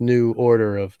world, this new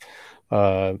order of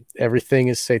everything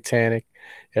is satanic,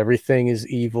 everything is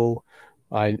evil.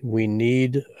 We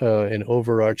need an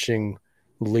overarching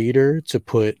leader to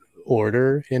put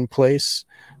order in place,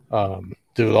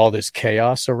 with all this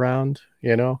chaos around,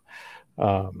 you know,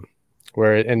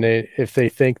 if they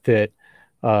think that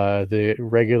the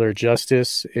regular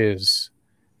justice is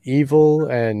evil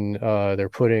and they're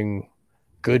putting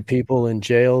good people in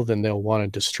jail, then they'll want to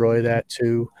destroy that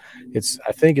too.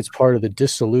 I think it's part of the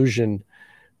disillusion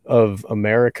of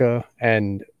America,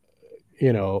 and,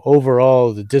 you know,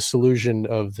 overall the disillusion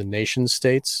of the nation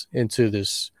states into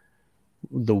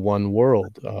the one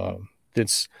world.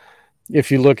 It's, if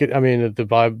you look at, I mean,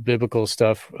 the biblical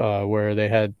stuff, where they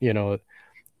had, you know,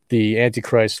 the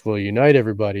Antichrist will unite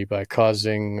everybody by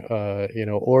causing, you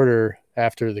know, order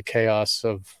after the chaos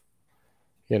of,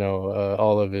 you know,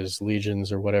 all of his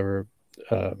legions or whatever.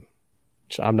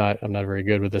 I'm not very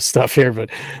good with this stuff here, but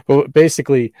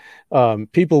basically,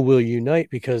 people will unite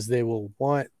because they will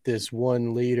want this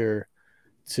one leader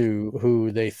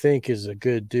who they think is a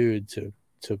good dude to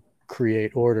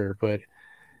create order. But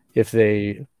if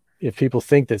people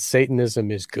think that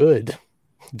Satanism is good,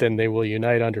 then they will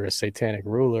unite under a satanic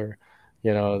ruler,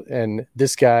 you know. And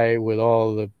this guy, with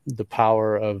all the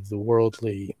power of the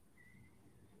worldly,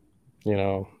 you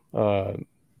know,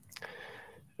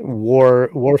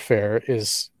 warfare,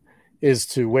 is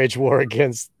to wage war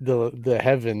against the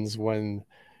heavens when,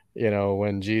 you know,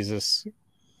 when Jesus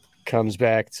comes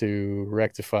back to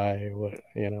rectify what,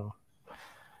 you know.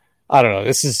 I don't know.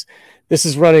 This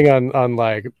is running on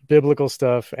like biblical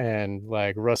stuff and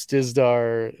like Russ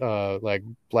Dizdar, like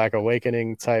Black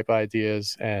Awakening type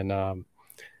ideas, and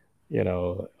you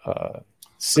know,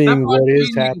 seeing what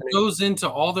is happening. Goes into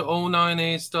all the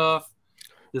 09A stuff.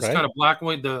 This kind of black and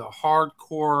white, the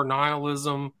hardcore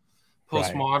nihilism,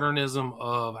 postmodernism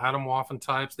of Adam Waffen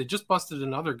types. They just busted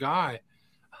another guy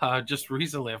just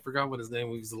recently. I forgot what his name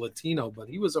was. He was a Latino, but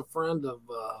he was a friend of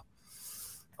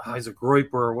he's a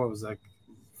Groiper. What was that?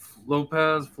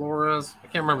 Flores? I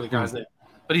can't remember the guy's name.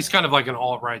 But he's kind of like an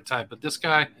alt-right type. But this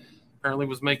guy apparently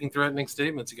was making threatening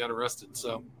statements. He got arrested.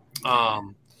 So,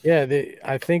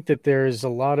 I think that there's a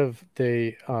lot of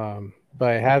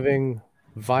by having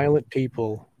violent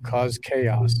people cause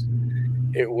chaos,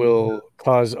 it will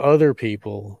cause other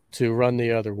people to run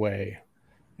the other way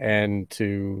and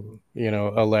to, you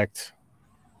know, elect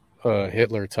a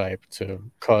Hitler type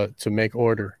to make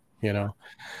order, you know.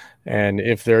 And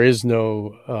if there is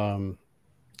no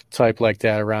type like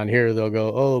that around here, they'll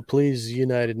go, oh, please,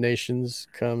 United Nations,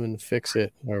 come and fix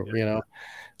it. Or, you know,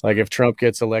 like if Trump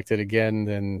gets elected again,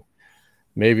 then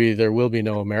maybe there will be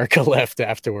no America left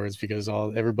afterwards, because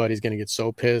everybody's going to get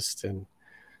so pissed. And,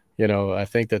 you know, I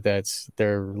think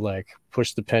they're like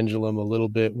push the pendulum a little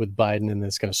bit with Biden, and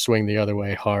it's going to swing the other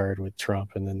way hard with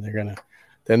Trump. And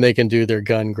then they can do their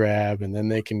gun grab, and then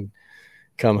they can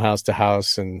come house to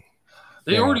house. And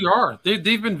they already are. They've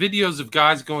been videos of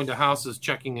guys going to houses,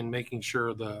 checking and making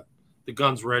sure the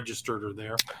guns registered are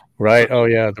there. Right. Oh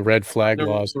yeah. The red flag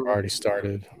laws have already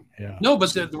started. Yeah. No,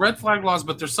 but the red flag laws,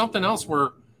 but there's something else where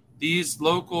these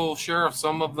local sheriffs,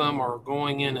 some of them are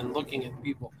going in and looking at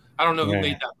people. I don't know who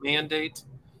made that mandate,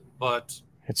 but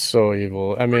it's so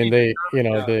evil. I mean,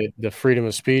 the freedom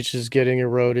of speech is getting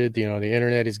eroded. You know, the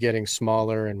internet is getting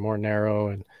smaller and more narrow,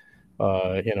 and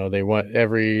you know, they want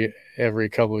every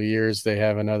couple of years they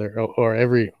have another,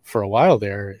 or for a while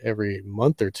there, every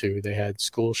month or two they had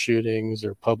school shootings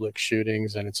or public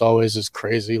shootings, and it's always this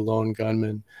crazy lone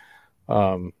gunman.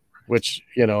 which,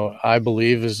 you know, I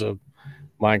believe is a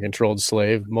mind-controlled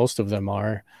slave. Most of them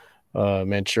are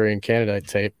Manchurian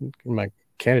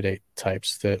candidate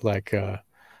types that like,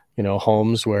 you know,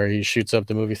 Holmes, where he shoots up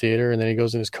the movie theater and then he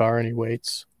goes in his car and he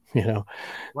waits, you know,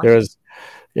 Right. there's,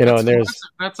 you know, and there's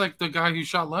that's like the guy who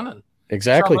shot Lennon.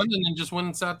 exactly Shot Lennon and just went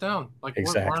and sat down. Like,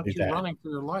 why aren't you running for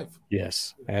your life?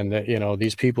 Yes. And you know,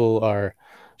 these people are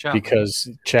Chapman. because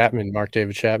Mark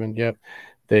David Chapman, yep.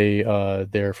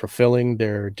 They're fulfilling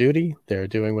their duty. They're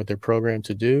doing what they're programmed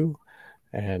to do.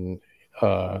 And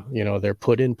you know, they're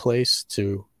put in place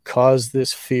to cause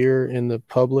this fear in the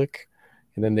public,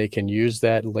 and then they can use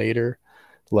that later.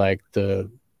 Like the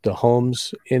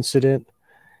Holmes incident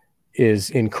is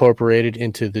incorporated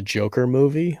into the Joker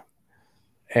movie,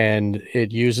 and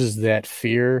it uses that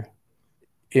fear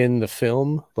in the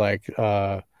film. Like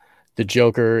the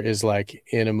Joker is like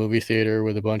in a movie theater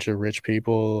with a bunch of rich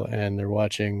people, and they're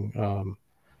watching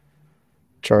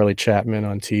Charlie Chaplin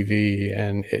on TV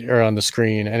or on the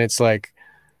screen, and it's like,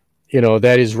 you know,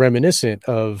 that is reminiscent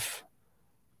of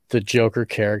the Joker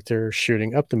character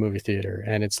shooting up the movie theater,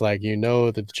 and it's like, you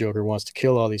know, that the Joker wants to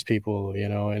kill all these people, you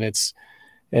know, and it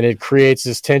creates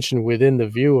this tension within the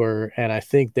viewer, and I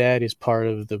think that is part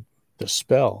of the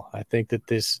spell. I think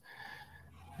it's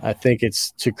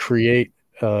to create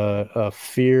a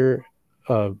fear,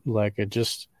 like a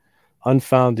just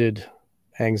unfounded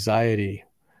anxiety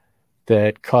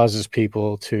that causes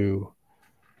people to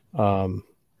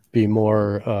be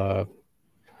more,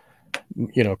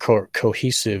 you know,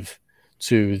 cohesive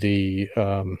to the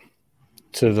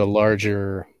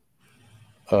larger,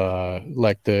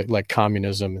 like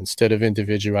communism, instead of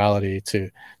individuality, to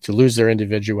lose their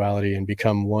individuality and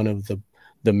become one of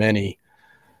the many,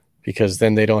 because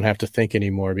then they don't have to think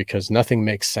anymore, because nothing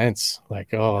makes sense.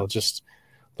 Like, oh, I'll just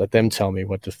let them tell me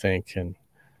what to think, and,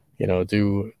 you know,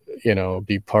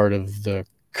 be part of the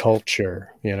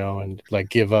culture, you know, and like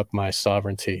give up my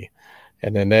sovereignty.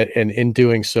 And then and in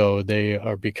doing so, they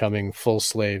are becoming full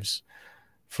slaves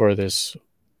for this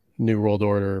new world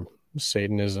order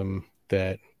Satanism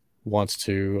that wants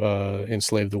to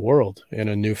enslave the world in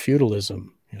a new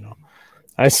feudalism, you know.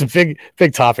 It's some big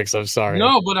topics. I'm sorry.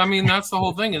 No, but I mean, that's the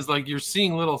whole thing, is like you're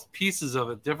seeing little pieces of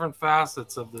it, different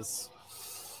facets of this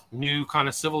new kind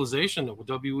of civilization that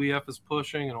WEF is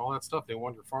pushing and all that stuff. They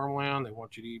want your farmland. They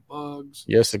want you to eat bugs.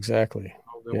 Yes, exactly.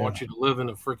 They want you to live in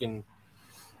a freaking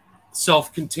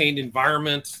self-contained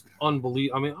environment.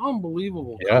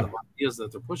 Unbelievable kind of ideas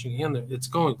that they're pushing, and it's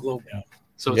going global. Yeah.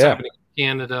 So it's happening in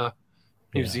Canada,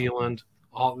 New Zealand,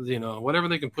 all, you know, whatever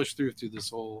they can push through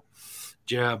this whole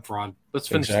jab fraud. Let's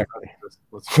finish. Exactly.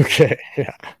 Okay.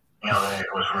 Yeah. You know, that it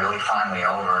was really finally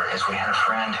over is we had a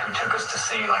friend who took us to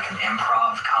see like an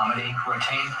improv comedy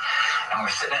routine, and we're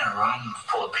sitting in a room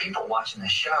full of people watching the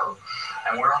show,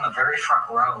 and we're on the very front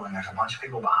row, and there's a bunch of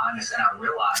people behind us, and I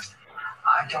realized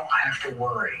I don't have to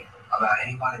worry about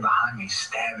anybody behind me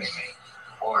stabbing me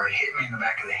or hitting me in the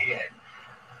back of the head.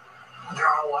 They're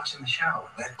all watching the show.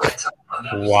 That's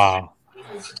wow.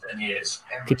 For 10 years.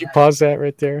 Could you pause that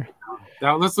right there?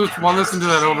 Now listen to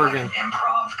that over again. An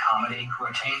improv comedy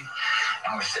routine,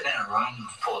 and we're sitting in a room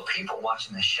full of people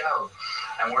watching the show,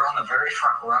 and we're on the very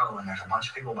front row, and there's a bunch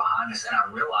of people behind us, and I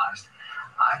realized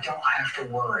I don't have to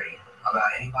worry about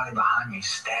anybody behind me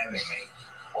stabbing me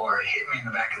or hitting me in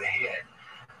the back of the head.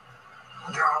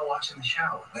 They're all watching the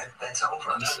show. That's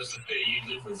over. And that was the fear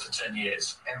you lived with for 10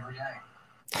 years, every day.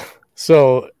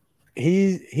 So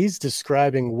he's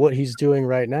describing what he's doing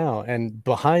right now, and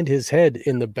behind his head,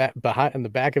 in the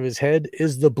back of his head,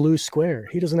 is the blue square.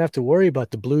 He doesn't have to worry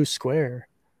about the blue square,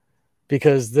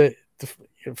 because the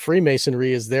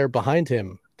Freemasonry is there behind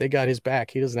him. They got his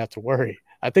back. He doesn't have to worry.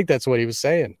 I think that's what he was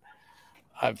saying.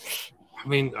 I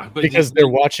mean, because they're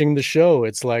watching the show.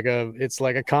 It's like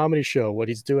a comedy show, what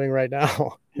he's doing right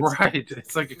now. Right.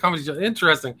 It's like a comedy show.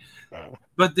 Interesting.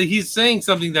 But he's saying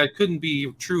something that couldn't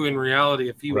be true in reality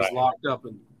if he was locked up.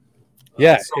 And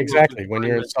exactly. When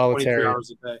you're in solitary.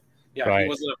 Hours a day. Yeah, he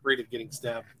wasn't afraid of getting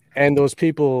stabbed. And those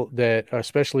people that,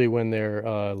 especially when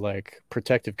they're like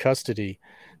protective custody,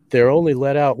 they're only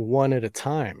let out one at a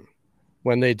time.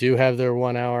 When they do have their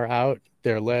 1 hour out,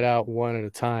 they're let out one at a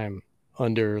time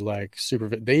under like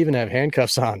supervision. They even have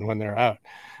handcuffs on when they're out.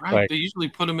 Right. Like, they usually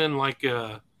put them in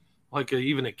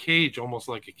even a cage, almost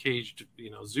like a caged,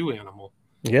 zoo animal.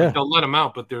 Yeah. Like, they'll let them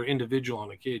out, but they're individual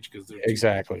on a cage because they're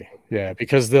exactly. Yeah,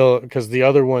 because the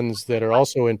other ones that are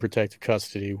also in protective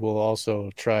custody will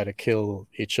also try to kill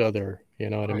each other.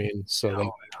 You know what I mean?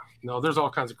 So no, there's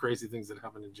all kinds of crazy things that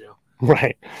happen in jail.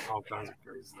 Right. All kinds of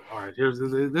crazy stuff. All right,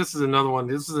 this is another one.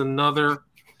 This is another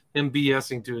him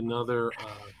BSing to another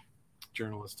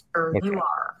journalist. You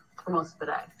are for most of the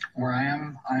day? Where I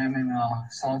am in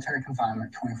solitary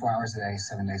confinement, 24 hours a day,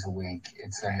 7 days a week.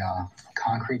 It's a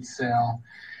concrete cell.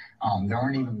 There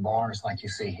aren't even bars like you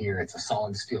see here. It's a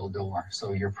solid steel door.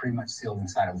 So you're pretty much sealed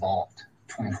inside a vault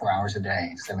 24 hours a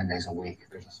day, 7 days a week.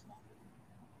 There's a small...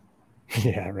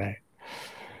 Yeah, right.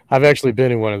 I've actually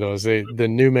been in one of those, the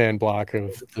Newman block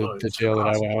of the jail that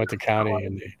I went to county.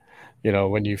 And,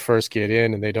 when you first get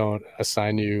in and they don't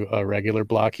assign you a regular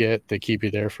block yet, they keep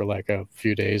you there for like a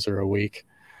few days or a week.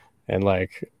 And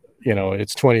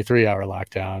it's 23-hour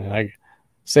lockdown. And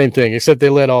same thing, except they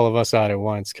let all of us out at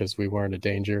once because we weren't a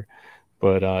danger.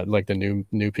 But like the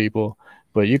new people.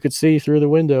 But you could see through the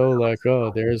window, like,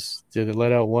 did they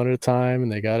let out one at a time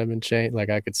and they got them in chain? Like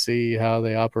I could see how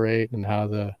they operate and how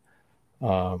the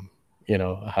the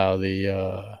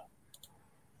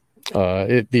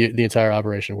entire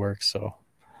operation works. So,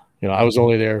 I was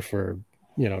only there for,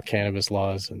 cannabis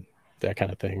laws and that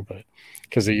kind of thing, but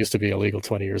because it used to be illegal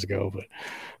 20 years ago, but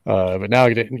now,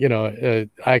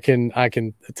 I can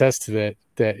attest to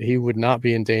that he would not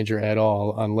be in danger at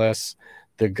all unless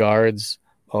the guards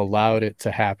allowed it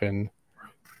to happen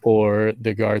or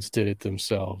the guards did it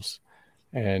themselves.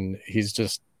 And he's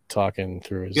just talking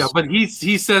through his... Yeah, but he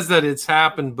says that it's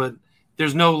happened, but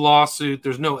there's no lawsuit,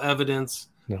 there's no evidence,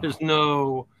 there's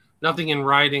nothing in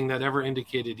writing that ever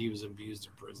indicated he was abused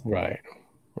in prison. Right.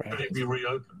 Could it be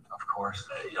reopened? Of course.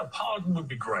 A pardon would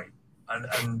be great,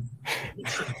 and it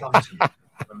should come to you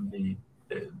from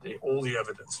all the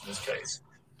evidence in this case.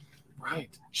 Right.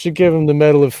 Should give him the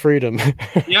Medal of Freedom.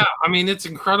 Yeah, I mean, it's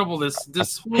incredible.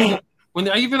 This whole,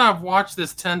 I've watched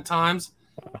this 10 times,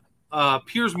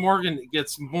 Piers Morgan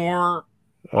gets more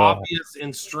obvious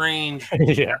and strange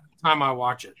every time I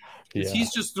watch it.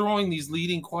 He's just throwing these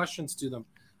leading questions to them.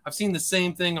 I've seen the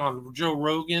same thing on Joe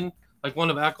Rogan. Like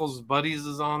one of Eccles' buddies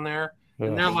is on there,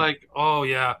 and they're like, "Oh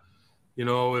yeah,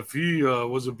 if he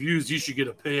was abused, he should get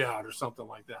a payout or something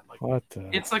like that." Like, what?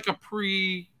 It's like a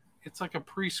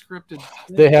pre-scripted thing.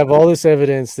 They have all this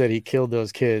evidence that he killed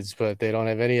those kids, but they don't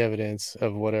have any evidence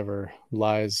of whatever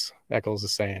lies Eccles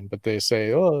is saying. But they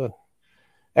say, "Oh,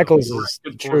 Eccles is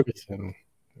the truth, and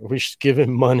we should give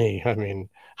him money." I mean,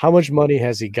 how much money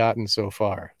has he gotten so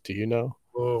far? Do you know?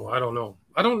 Oh, I don't know.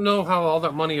 I don't know how all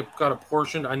that money got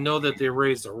apportioned. I know that they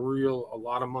raised a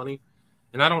lot of money,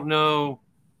 and I don't know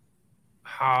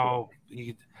how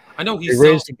I know he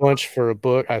raised a bunch for a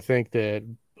book. I think that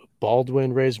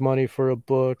Baldwin raised money for a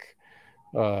book.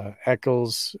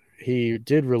 Eccles, he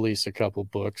did release a couple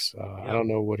books. I don't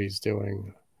know what he's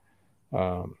doing,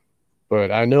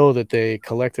 but I know that they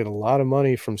collected a lot of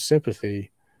money from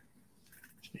sympathy.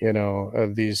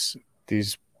 Of these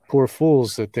poor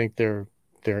fools that think they're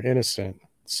innocent,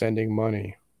 sending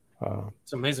money.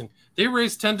 It's amazing. They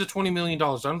raised $10 to $20 million.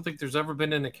 I don't think there's ever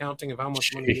been an accounting of how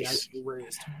much money they actually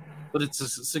raised, but it's a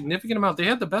significant amount. They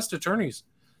had the best attorneys.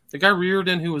 The guy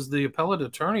Reardon, who was the appellate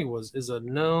attorney, is a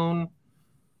known,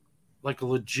 like a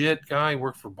legit guy. He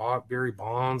worked for Barry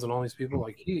Bonds and all these people.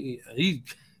 Like he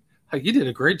did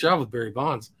a great job with Barry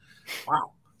Bonds.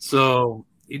 Wow. So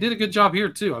he did a good job here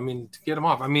too. I mean, to get him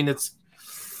off. I mean, it's.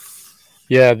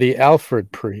 Yeah, the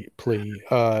Alfred plea.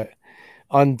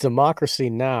 On Democracy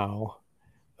Now!,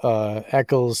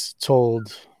 Eccles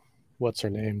told, what's her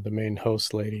name, the main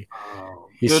host lady.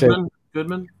 He Goodman?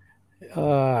 Yeah.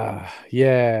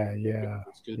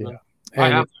 Goodman. I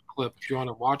have that clip. Do you want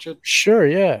to watch it? Sure,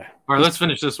 yeah. All right, let's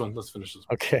finish this one.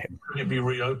 Okay. Could it be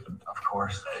reopened? Of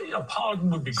course. A pardon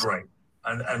would be great,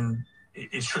 and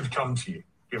it should come to you,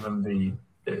 given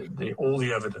all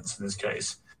the evidence in this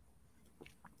case.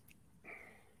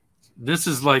 This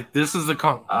is the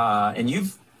con. And you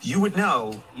would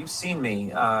know. You've seen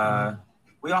me.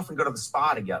 We often go to the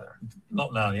spa together.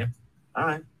 Not now, yeah. All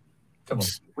right. Come on.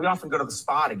 We often go to the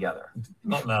spa together.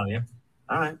 Not now, yeah.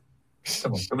 All right.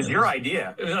 Come on. It was your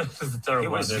idea. This is a terrible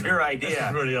It was idea. your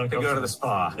idea really to go to the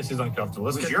spa. This is uncomfortable.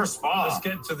 It was your spa. Let's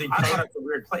get to the. I thought it's a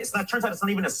weird place. That turns out it's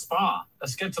not even a spa.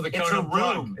 Let's get to the. It's a room.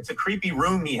 Plug. It's a creepy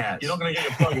room he has. You're not going to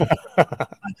get your plug.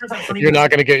 You're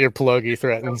not going to get your plug, he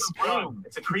threatens.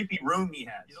 It's a creepy room he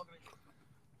has.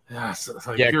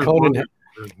 Yeah, Conan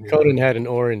had an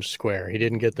orange square. He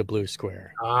didn't get the blue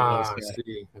square. I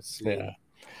see. Yeah.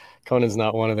 Conan's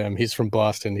not one of them. He's from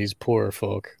Boston. He's poor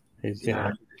folk. He's, you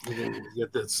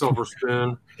get that silver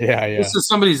spoon. Yeah. This is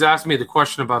somebody's asked me the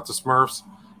question about the Smurfs.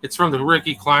 It's from the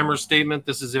Ricky Clymer statement.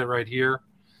 This is it right here.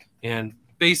 And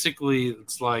basically,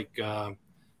 it's like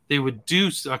they would do,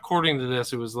 according to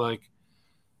this, it was like,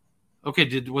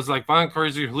 okay, was like violent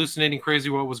crazy, hallucinating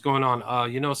crazy, what was going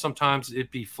on? Sometimes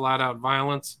it'd be flat out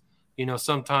violence,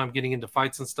 sometimes getting into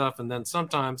fights and stuff. And then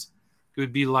sometimes it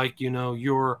would be like,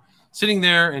 you're sitting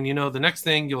there, and the next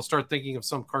thing you'll start thinking of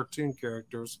some cartoon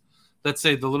characters. Let's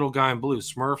say the little guy in blue,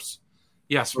 Smurfs.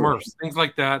 Yeah, Smurfs, things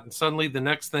like that. And suddenly the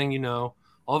next thing all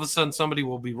of a sudden somebody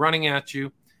will be running at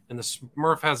you, and the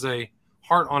Smurf has a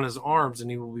heart on his arms,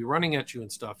 and he will be running at you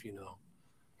and stuff,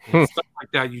 And stuff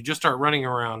like that. You just start running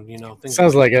around, things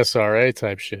Sounds like SRA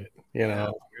type shit,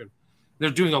 They're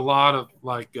doing a lot of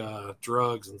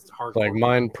drugs and hardcore. Like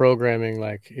mind programming,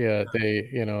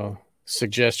 they,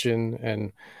 suggestion.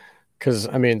 And because,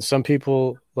 I mean, some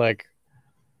people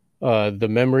the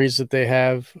memories that they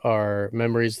have are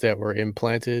memories that were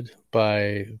implanted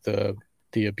by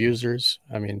the abusers.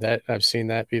 I mean, that I've seen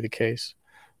that be the case.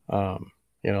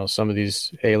 Some of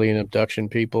these alien abduction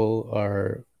people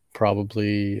are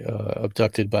probably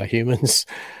abducted by humans.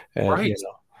 Right.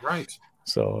 Right.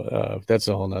 So that's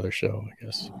a whole nother show, I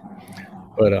guess.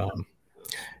 But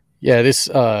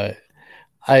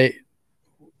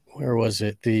where was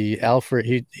it? The Alfred,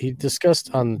 he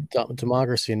discussed on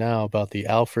Democracy Now! About the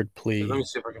Alfred plea. Let me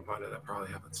see if I can find it. That probably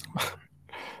happens.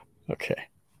 Okay.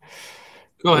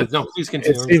 Go ahead. No, please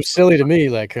continue. It seems silly to me.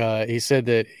 He said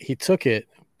that he took it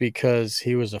because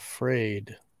he was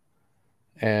afraid.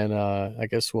 And I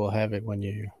guess we'll have it when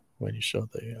you show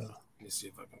the. Let me see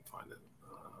if I can find it.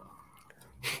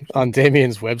 On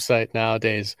Damien's website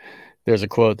nowadays, there's a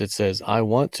quote that says, "I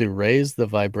want to raise the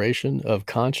vibration of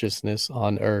consciousness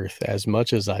on Earth as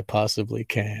much as I possibly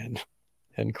can."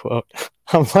 End quote.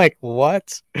 I'm like,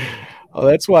 what? Oh,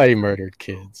 that's why he murdered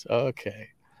kids. Okay.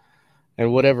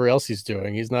 And whatever else he's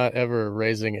doing, he's not ever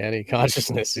raising any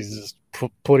consciousness. He's just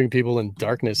putting people in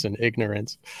darkness and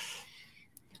ignorance.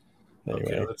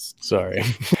 Anyway, okay, sorry.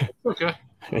 Okay.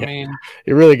 I mean,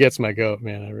 it really gets my goat,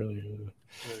 man. I really.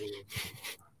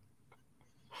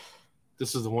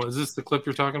 This is the one. Is this the clip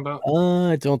you're talking about?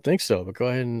 I don't think so, but go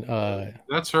ahead and.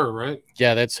 That's her, right?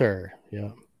 Yeah, that's her. Yeah.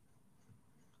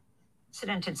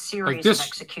 Precedented series of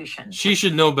executions. She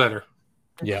should know better.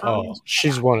 Yeah. Oh,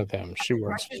 she's one of them. She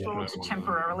works. To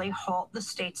temporarily halt the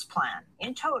state's plan.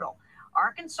 In total,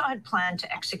 Arkansas had planned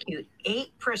to execute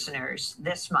 8 prisoners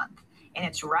this month in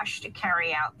its rush to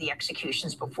carry out the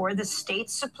executions before the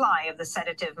state's supply of the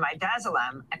sedative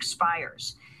midazolam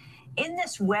expires. In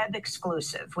this web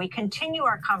exclusive, we continue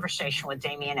our conversation with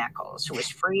Damien Echols, who was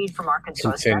freed from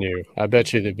Arkansas. Continue. I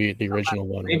bet you the original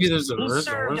one. Maybe there's an original. He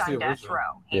served on death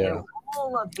row. He knew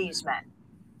all of these men.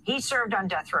 He served on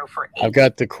death row for 8 I've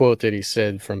got the quote that he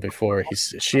said from before.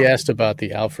 She asked about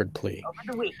the Alfred plea.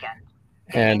 Over the weekend.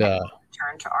 And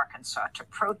returned to Arkansas to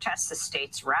protest the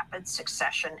state's rapid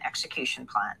succession execution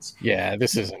plans. Yeah,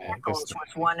 this isn't it. Echols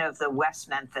was one of the West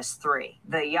Memphis 3,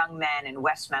 the young men in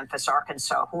West Memphis,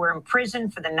 Arkansas, who were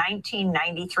imprisoned for the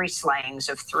 1993 slayings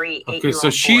of 3 8-year-old Okay, so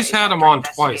she's had him on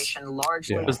twice.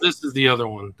 Largely because this is the other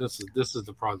one. This is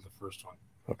probably the first one.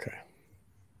 Okay.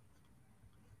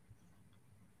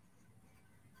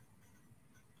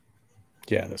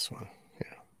 Yeah, this one.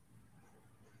 Yeah.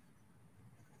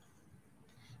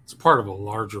 It's part of a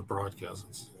larger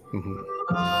broadcast.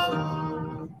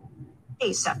 Mm-hmm.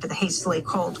 Days after the hastily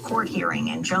called court hearing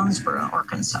in Jonesboro,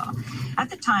 Arkansas. At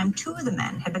the time, 2 of the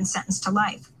men had been sentenced to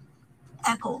life.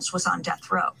 Echols was on death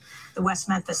row. The West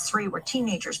Memphis 3 were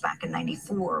teenagers back in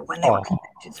 '94 when they were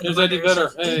convicted for the murders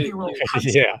of 8-year-old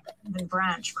Stephen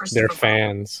Branch, Christopher They're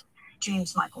fans.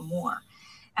 James Michael Moore.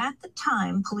 At the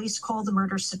time, police called the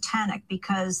murder satanic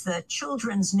because the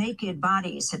children's naked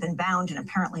bodies had been bound and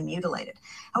apparently mutilated.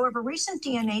 However, recent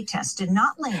DNA tests did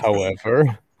not link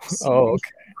the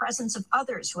presence of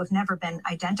others who have never been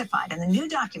identified. And the new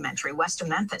documentary, West of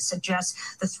Memphis,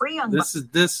 suggests the 3 young...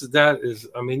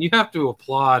 I mean, you have to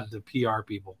applaud the PR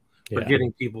people for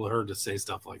getting people heard to say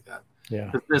stuff like that.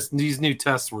 Yeah. These new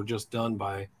tests were just done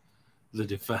by the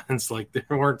defense, like they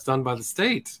weren't done by the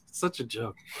state. It's such a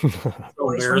joke.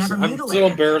 So embarrassing. I'm so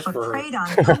embarrassed for her.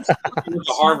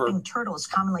 Harvard turtles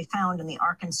commonly found in the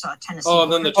Arkansas, Tennessee. Oh,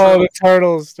 then the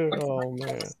turtles too. Oh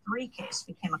man. The 3 case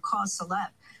became a cause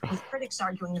célèbre, with critics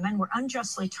arguing the men were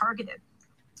unjustly targeted.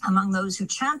 Among those who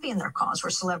championed their cause were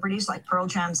celebrities like Pearl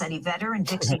Jam's Eddie Vedder and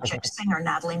Dixie Chicks singer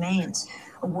Natalie Maines.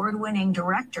 Award-winning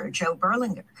director Joe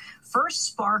Berlinger first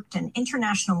sparked an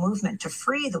international movement to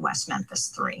free the West Memphis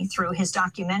 3 through his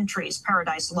documentaries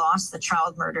Paradise Lost, The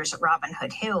Child Murders at Robin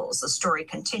Hood Hills. The story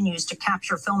continues to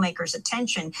capture filmmakers'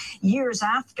 attention years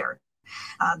after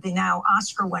The now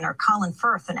Oscar winner Colin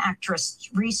Firth and actress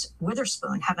Reese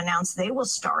Witherspoon have announced they will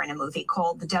star in a movie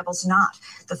called The Devil's Knot,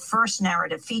 the first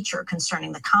narrative feature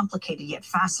concerning the complicated yet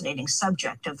fascinating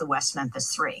subject of the West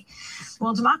Memphis Three.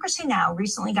 Well, Democracy Now!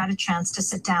 Recently got a chance to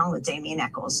sit down with Damien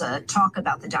Echols, talk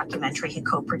about the documentary he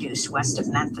co-produced, West of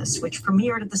Memphis, which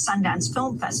premiered at the Sundance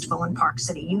Film Festival in Park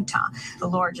City, Utah, the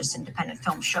largest independent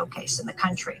film showcase in the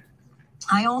country.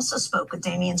 I also spoke with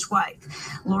Damien's wife,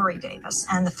 Lori Davis,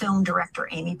 and the film director,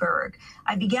 Amy Berg.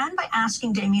 I began by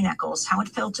asking Damien Echols how it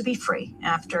felt to be free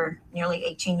after nearly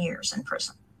 18 years in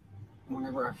prison.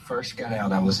 Whenever I first got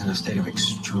out, I was in a state of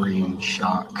extreme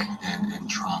shock and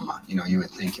trauma. You know, you would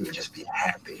think you would just be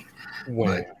happy,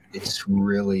 but it's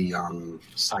really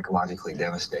psychologically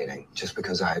devastating just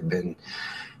because I had been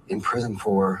in prison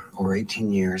for over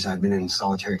 18 years. I'd been in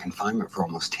solitary confinement for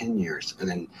almost 10 years. And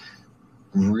then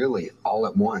really all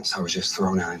at once, I was just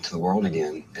thrown out into the world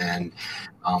again. And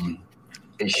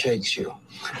it shakes you.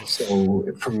 So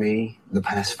for me, the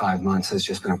past 5 months has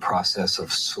just been a process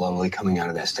of slowly coming out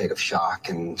of that state of shock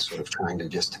and sort of trying to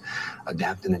just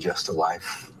adapt and adjust to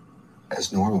life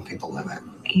as normal people live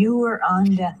it. You were on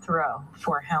death row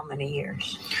for how many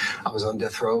years? I was on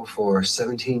death row for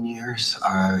 17 years.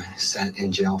 I sat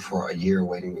in jail for a year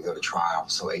waiting to go to trial,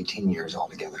 so 18 years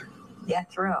altogether.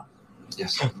 Death row.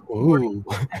 Yes. Ooh,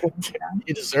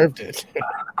 you deserved it.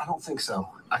 I don't think so.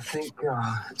 I think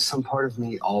some part of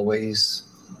me always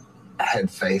had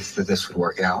faith that this would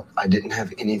work out. I didn't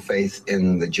have any faith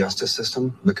in the justice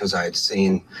system because I had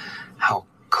seen how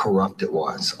corrupt it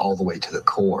was all the way to the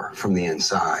core from the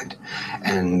inside.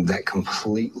 And that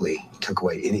completely took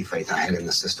away any faith I had in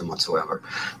the system whatsoever.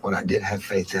 What I did have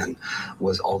faith in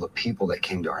was all the people that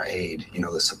came to our aid, you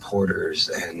know, the supporters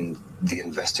and the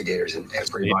investigators and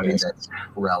everybody that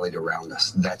rallied around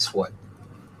us. That's what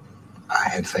I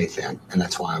had faith in. And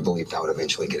that's why I believed I would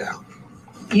eventually get out.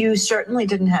 You certainly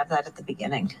didn't have that at the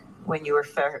beginning when you were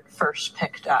first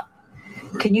picked up.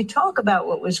 Can you talk about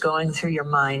what was going through your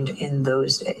mind in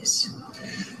those days?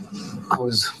 I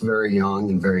was very young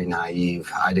and very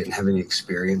naive. I didn't have any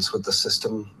experience with the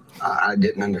system. I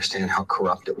didn't understand how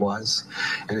corrupt it was.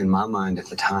 And in my mind at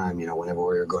the time, you know, whenever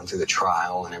we were going through the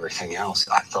trial and everything else,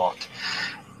 I thought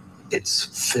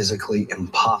it's physically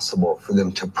impossible for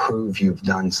them to prove you've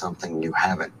done something you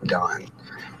haven't done.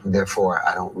 Therefore,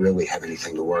 I don't really have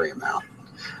anything to worry about.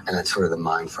 And that's sort of the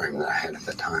mind frame that I had at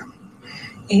that time.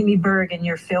 Amy Berg, in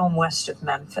your film West of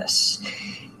Memphis,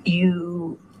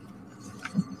 you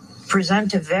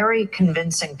present a very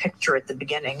convincing picture at the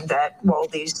beginning that, well,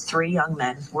 these three young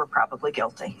men were probably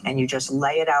guilty. And you just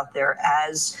lay it out there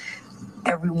as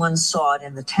everyone saw it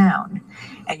in the town.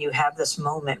 And you have this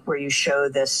moment where you show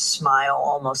this smile,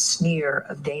 almost sneer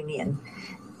of Damien.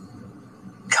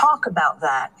 Talk about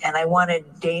that. And I wanted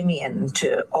Damien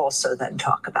to also then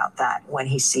talk about that when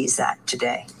he sees that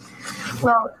today.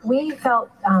 Well, we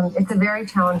felt it's a very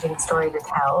challenging story to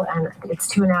tell, and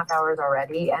it's 2.5 hours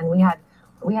already, and we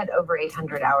had over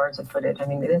 800 hours of footage. I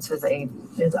mean, this was a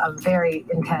very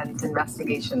intense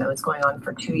investigation that was going on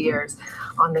for 2 years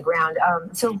on the ground.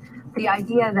 So the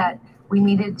idea that we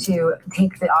needed to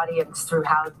take the audience through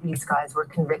how these guys were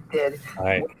convicted,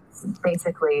 Right.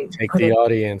 basically Take the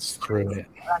audience through it.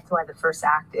 That's why the first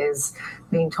act is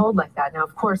being told like that. Now,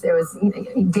 of course, it was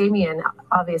Damien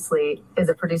obviously is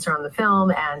a producer on the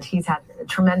film, and he's had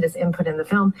tremendous input in the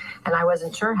film, and I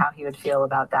wasn't sure how he would feel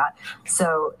about that.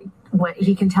 So when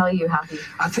he can tell you how he...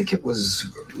 I think it was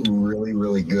really,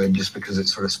 really good just because it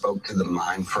sort of spoke to the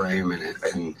mind frame and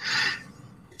it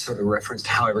sort of referenced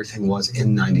how everything was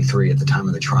in 93 at the time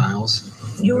of the trials.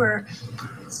 You were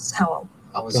how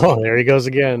old? There he goes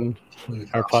again.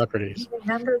 Our properties. Do you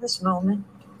remember this moment?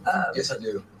 Yes, I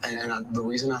do. And the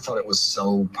reason I thought it was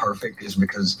so perfect is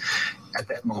because at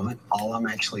that moment, all I'm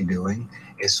actually doing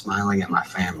is smiling at my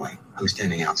family who's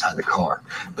standing outside the car.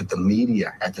 But the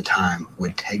media at the time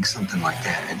would take something like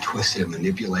that and twist it and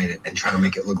manipulate it and try to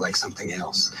make it look like something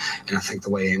else. And I think the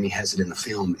way Amy has it in the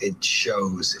film, it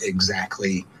shows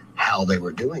exactly how they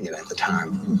were doing it at the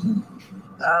time.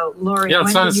 Mm-hmm. Lori, yeah,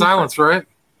 sign of silence, right?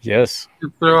 Yes.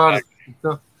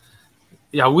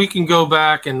 Yeah, we can go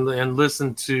back and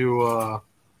listen to.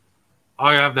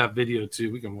 I have that video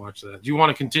too. We can watch that. Do you want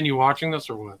to continue watching this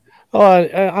or what? Oh,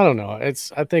 I don't know.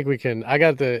 I think we can. I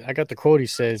got the quote he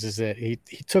says is that he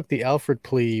took the Alfred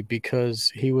plea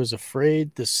because he was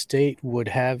afraid the state would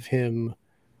have him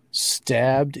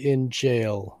stabbed in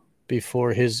jail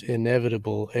before his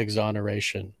inevitable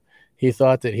exoneration. He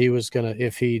thought that he was gonna,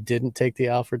 if he didn't take the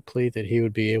Alfred plea, that he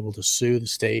would be able to sue the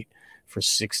state for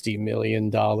 $60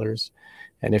 million.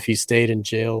 And if he stayed in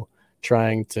jail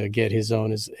trying to get his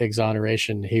own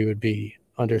exoneration, he would be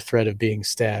under threat of being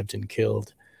stabbed and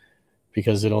killed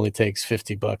because it only takes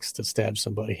 $50 to stab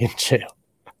somebody in jail.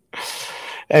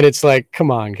 And it's like,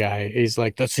 come on, guy. He's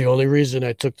like, that's the only reason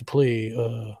I took the plea.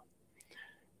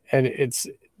 And it's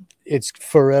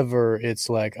forever. It's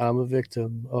like, I'm a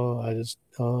victim.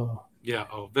 Yeah,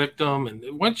 victim. And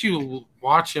once you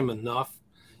watch him enough,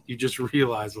 you just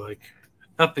realize like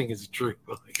nothing is true.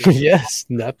 Like, yes,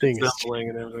 nothing is true.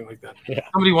 And everything like that. Yeah.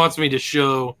 Somebody wants me to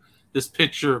show this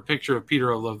picture of Peter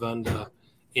Lavenda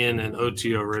in an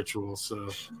OTO ritual. So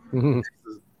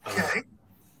Okay.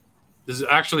 this is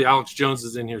actually Alex Jones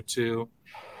is in here too.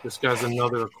 This guy's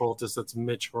another occultist. That's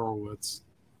Mitch Horowitz,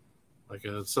 like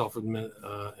a self-admit.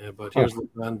 But here's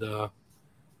Lavenda.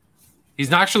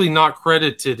 He's actually not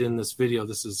credited in this video.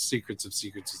 This is Secrets of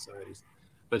Secret Societies,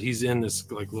 but he's in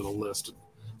this like little list.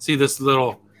 See this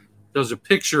little? There's a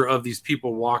picture of these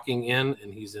people walking in,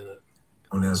 and he's in it.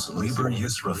 Known as Liber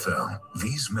Yisrafel,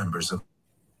 these members of.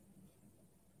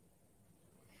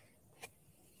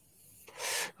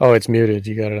 Oh, it's muted.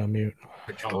 You got it on mute.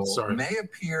 Oh, sorry. May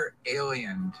appear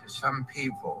alien to some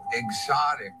people,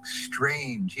 exotic,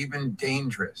 strange, even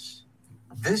dangerous.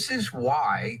 This is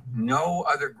why no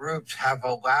other groups have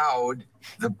allowed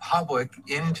the public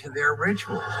into their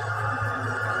rituals.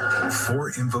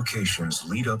 4 invocations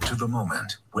lead up to the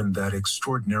moment when that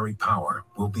extraordinary power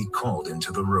will be called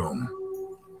into the room.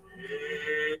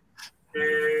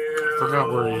 I forgot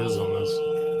where he is on this.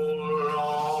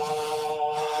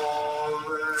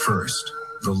 First,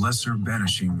 the lesser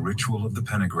banishing ritual of the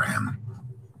pentagram.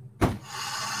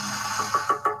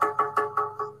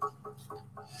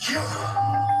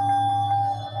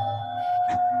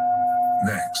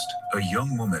 Next, a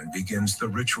young woman begins the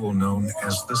ritual known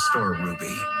as the Star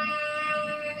Ruby.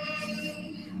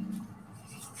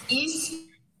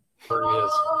 Where he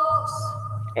is.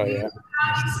 Oh, yeah.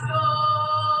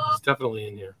 He's definitely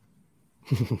in here.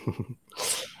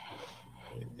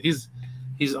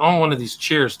 He's on one of these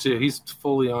chairs too. He's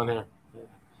fully on here.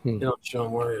 You don't show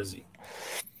him. Where is he?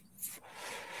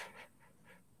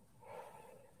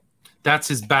 That's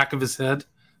his back of his head.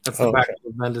 That's the back of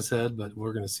Lavenda's head, but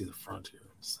we're going to see the front here.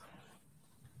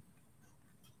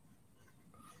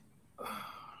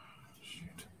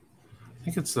 Shoot. I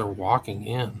think it's they're walking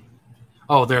in.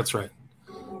 Oh, that's right.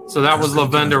 So that was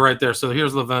Lavenda right there. So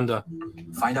here's Lavenda.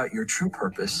 Find out your true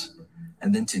purpose,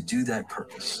 and then to do that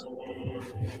purpose.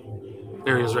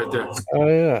 There he is right there. Oh,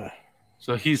 yeah.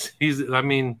 So he's I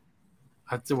mean,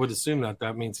 I would assume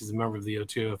that means he's a member of the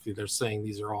OTO if they're saying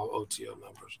these are all OTO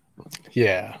members.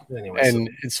 Yeah. Anyway, and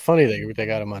it's funny they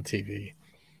got him on TV.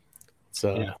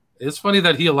 So yeah. It's funny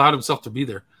that he allowed himself to be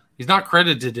there. He's not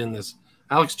credited in this.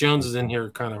 Alex Jones is in here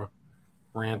kind of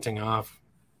ranting off.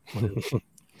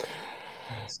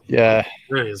 Yeah.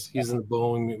 There he is. He's in the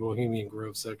Bohemian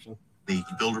Grove section. The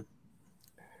builder.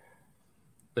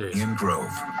 There he is. In Grove.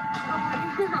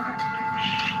 Don't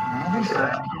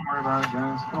worry about it,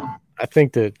 guys. Come. I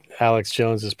think that Alex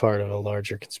Jones is part of a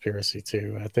larger conspiracy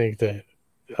too. I think that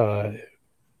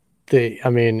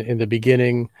in the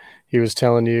beginning he was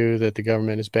telling you that the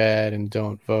government is bad and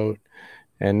don't vote,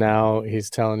 and now he's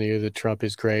telling you that Trump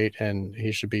is great and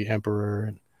he should be emperor.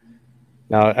 And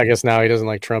now I guess now he doesn't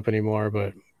like Trump anymore,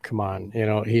 but come on,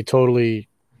 he totally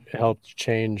helped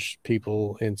change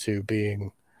people into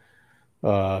being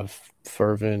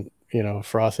fervent,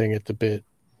 frothing at the bit,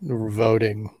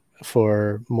 voting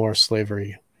for more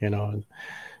slavery, and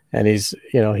he's,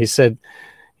 he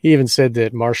even said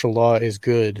that martial law is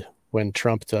good when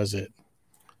Trump does it,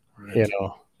 Right.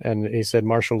 And he said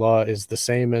martial law is the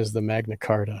same as the Magna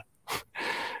Carta.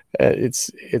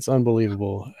 It's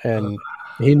unbelievable, and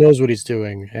he knows what he's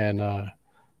doing, and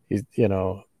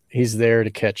he's there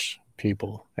to catch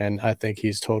people, and I think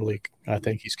he's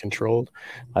controlled.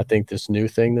 I think this new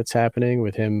thing that's happening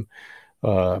with him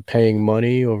paying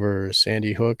money over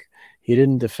Sandy Hook, he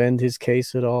didn't defend his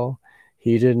case at all.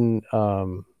 He didn't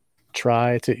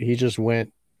try to. He just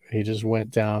went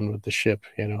down with the ship.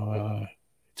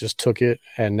 Just took it,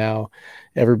 and now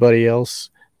everybody else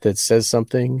that says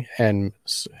something and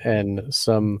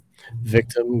some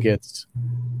victim gets,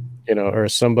 or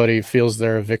somebody feels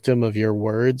they're a victim of your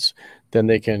words, then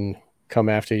they can come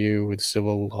after you with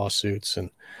civil lawsuits.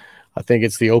 And I think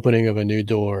it's the opening of a new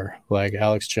door. Like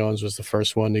Alex Jones was the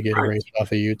first one to get erased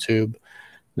off of YouTube.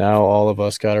 Now all of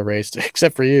us got erased,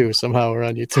 except for you. Somehow we're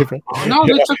on YouTube. Oh, no,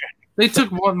 they took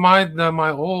what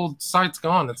my old site's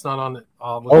gone. It's not on it.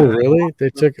 Oh, really?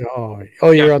 They took. Oh,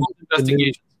 you're on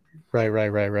investigation. Right.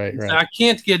 I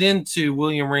can't get into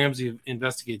William Ramsey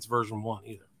Investigates version 1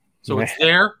 either. So it's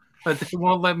there, but they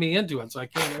won't let me into it, so I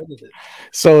can't edit it.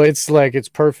 So it's like it's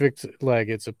perfect, like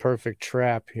it's a perfect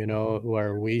trap,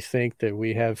 where we think that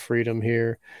we have freedom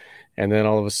here, and then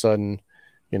all of a sudden,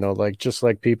 like just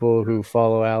like people who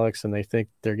follow Alex and they think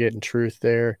they're getting truth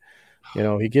there,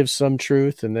 he gives some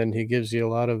truth and then he gives you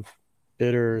a lot of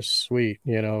bitter sweet.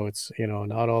 It's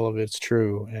not all of it's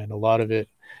true, and a lot of it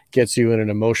gets you in an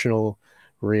emotional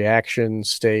reaction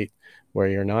state where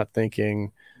you're not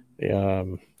thinking,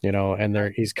 and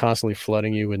he's constantly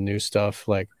flooding you with new stuff,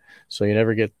 like, so you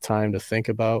never get time to think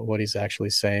about what he's actually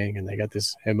saying. And they got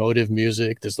this emotive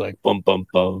music, this like bum bum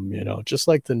bum, just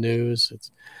like the news.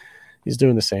 He's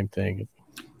doing the same thing.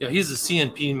 Yeah, he's a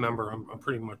CNP member. I'm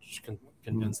pretty much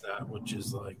convinced that, which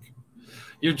is like,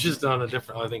 you're just on a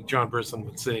different. I think John Brisson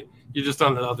would say you're just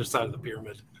on the other side of the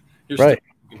pyramid. You're right.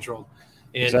 Still controlled,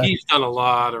 and exactly. He's done a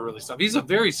lot of really stuff. He's a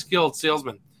very skilled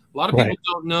salesman. A lot of people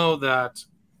don't know that.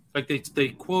 Like they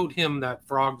quote him that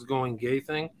frogs going gay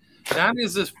thing. That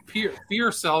is a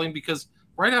fear selling, because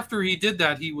right after he did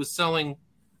that, he was selling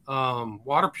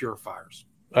water purifiers.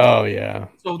 Oh yeah.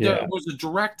 So there was a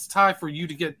direct tie for you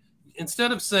to get,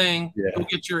 instead of saying go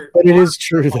get your. But it is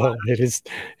true though.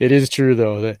 It is true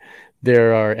though that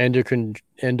there are endocrine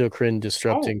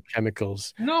disrupting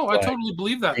chemicals. No, I totally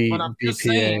believe that. But I'm just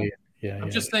saying.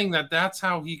 I'm just saying that's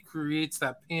how he creates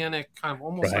that panic, kind of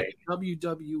almost like a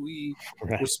WWE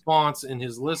response in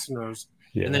his listeners,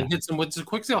 and then hits them with a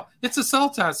quick sale. It's a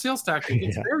sales tactic.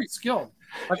 It's very skilled.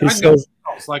 Like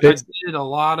I did a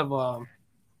lot of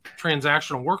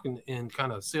transactional work in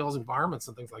kind of sales environments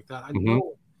and things like that. I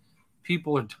know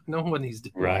people know what he's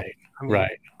doing. Right. I mean, a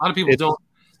lot of people don't.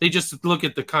 They just look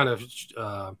at the kind of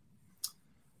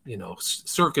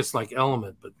circus like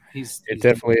element, but he's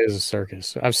definitely is a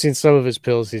circus. I've seen some of his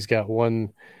pills. He's got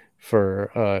one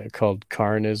for called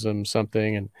carnism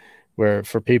something, and where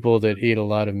for people that eat a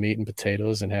lot of meat and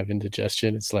potatoes and have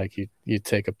indigestion, it's like you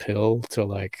take a pill to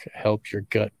like help your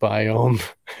gut biome.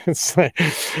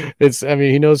 I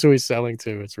mean, he knows who he's selling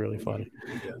to. It's really funny.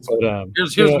 But,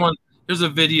 here's a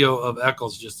video of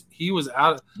Eccles. He was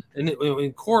out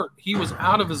in court. He was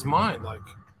out of his mind. Like,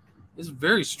 it's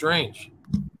very strange.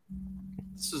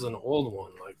 This is an old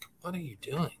one. Like, what are you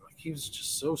doing? Like, he was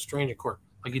just so strange in court.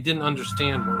 Like, he didn't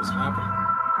understand what was happening.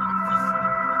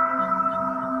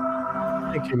 I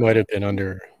think he might have been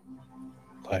under,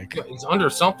 like... Yeah, he's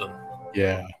under something.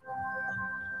 Yeah.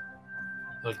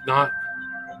 Like, not...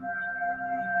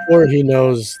 Or he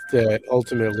knows that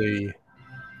ultimately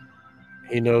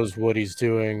he knows what he's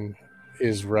doing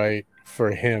is right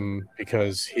for him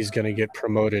because he's going to get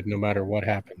promoted no matter what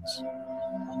happens.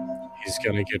 He's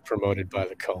going to get promoted by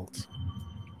the cult.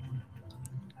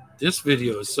 This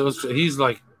video is so... He's,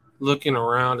 like, looking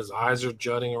around. His eyes are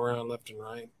jutting around left and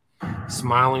right.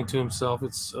 Smiling to himself.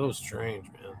 It's so strange,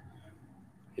 man.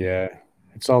 Yeah.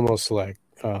 It's almost like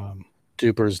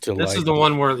Duper's Delight. This is the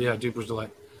one where... Yeah, Duper's Delight.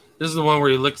 This is the one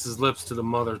where he licks his lips to the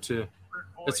mother, too.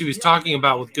 That's who he's talking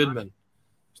about with Goodman.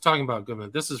 He's talking about Goodman.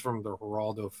 This is from the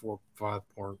Geraldo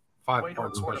 5-part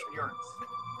special.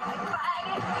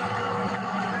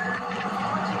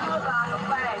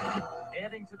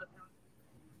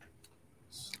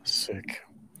 Sick.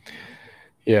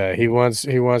 Yeah, he wants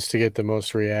to get the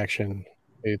most reaction.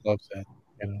 He loves that,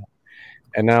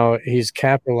 And now he's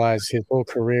capitalized. His whole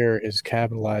career is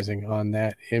capitalizing on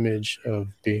that image of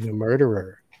being a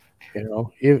murderer.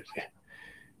 Even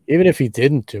if he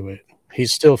didn't do it,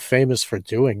 he's still famous for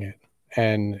doing it,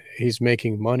 and he's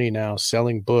making money now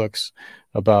selling books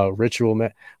about ritual.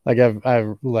 Like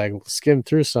I've like skimmed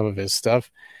through some of his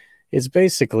stuff. It's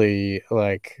basically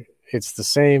like it's the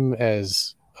same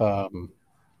as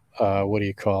what do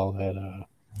you call that?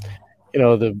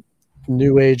 The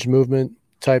New Age movement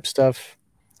type stuff.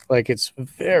 Like it's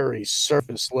very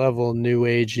surface level, New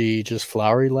Agey, just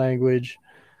flowery language.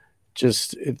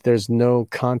 There's no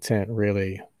content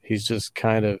really. He's just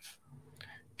kind of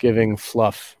giving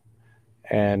fluff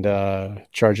and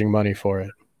charging money for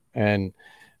it. And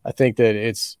I think that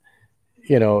it's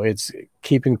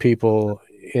keeping people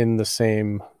in the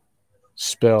same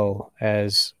spell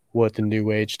as what the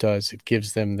New Age does. It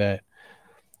gives them that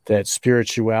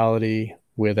spirituality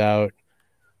without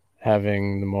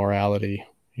having the morality.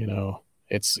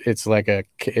 It's like a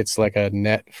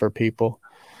net for people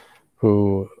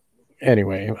who.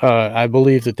 Anyway, I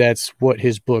believe that that's what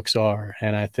his books are,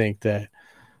 and I think that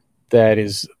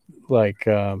is like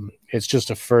it's just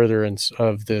a furtherance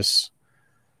of this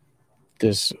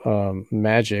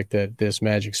magic, this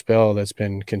magic spell that's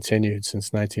been continued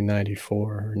since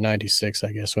 1994 or 96,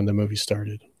 I guess, when the movie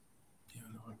started. Yeah,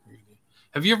 no, I agree with you.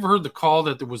 Have you ever heard the call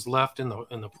that there was left in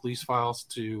the police files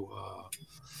to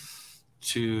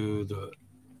the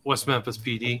West Memphis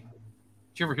PD. Did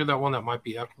you ever hear that one? That might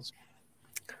be Eccles.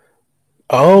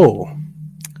 Oh,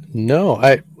 no,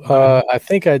 I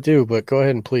think I do, but go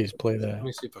ahead and please play that. Let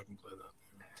me see if I can play that.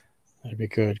 That'd be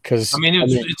good, because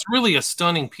it's really a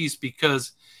stunning piece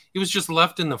because it was just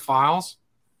left in the files,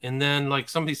 and then like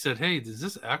somebody said, "Hey, is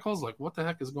this Eccles? Like, what the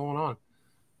heck is going on?"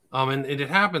 And it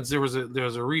happens. There was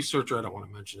a researcher. I don't want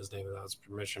to mention his name without his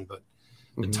permission, but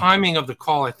the timing of the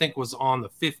call I think was on the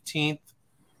 15th.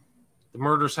 The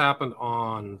murders happened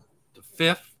on the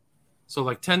 5th. So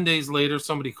like 10 days later,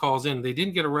 somebody calls in. They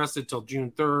didn't get arrested till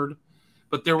June 3rd,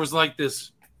 but there was like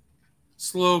this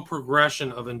slow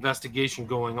progression of investigation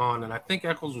going on. And I think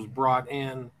Eccles was brought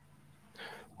in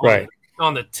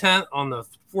on the 10th, on the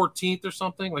 14th or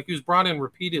something. Like he was brought in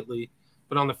repeatedly,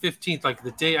 but on the 15th, like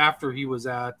the day after he was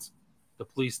at the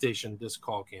police station, this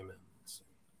call came in.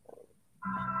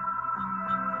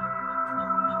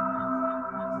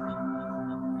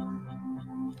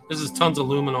 This is tons of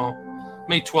luminol.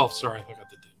 May 12th, sorry, I got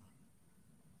the date.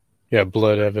 Yeah,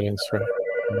 blood evidence, right?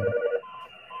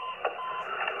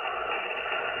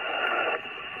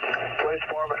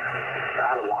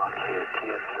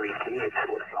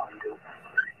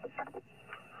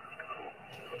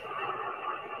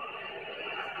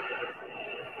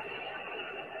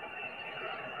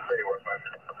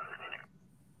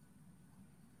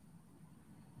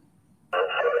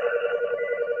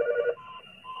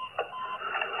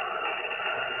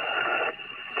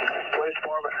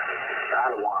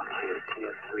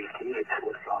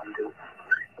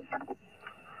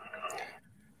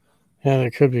 Yeah,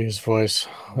 that could be his voice,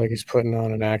 like he's putting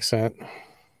on an accent.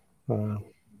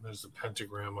 There's the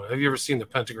pentagram. Have you ever seen the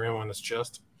pentagram on his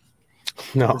chest?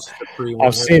 No,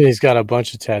 I've seen he's got a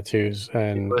bunch of tattoos,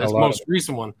 and his most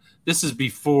recent one. This is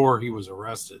before he was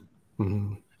arrested,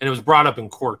 and it was brought up in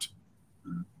court.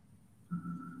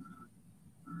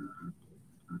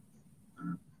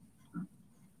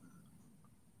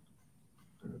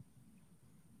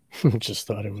 Just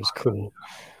thought it was cool.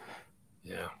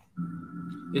 Yeah.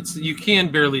 You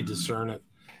can barely discern it.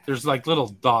 There's like little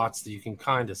dots that you can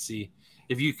kind of see.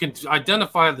 If you can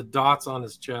identify the dots on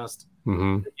his chest,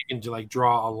 you can like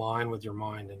draw a line with your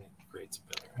mind, and it creates a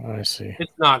picture. I see.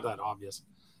 It's not that obvious.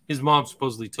 His mom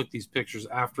supposedly took these pictures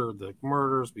after the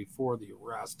murders, before the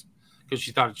arrest, because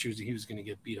she thought he was going to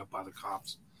get beat up by the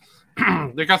cops.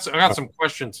 I got some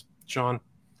questions, Sean.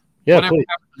 Yeah, what happened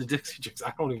to the Dixie Chicks?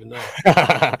 I don't even know.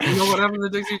 You know what happened to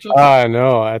the Dixie Chicks?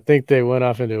 No, I think they went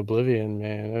off into oblivion,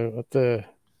 man.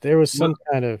 There was some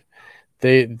kind of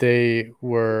they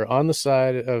were on the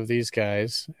side of these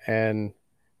guys, and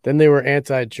then they were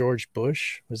anti-George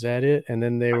Bush. Was that it? And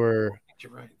then they were.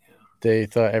 You're right.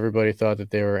 Yeah. Everybody thought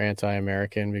that they were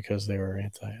anti-American because they were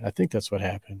anti. I think that's what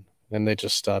happened. Then they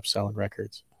just stopped selling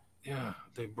records. Yeah,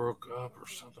 they broke up or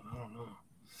something. I don't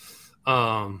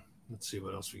know. Let's see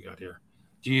what else we got here.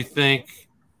 Do you think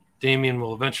Damien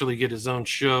will eventually get his own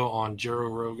show on Joe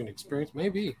Rogan Experience?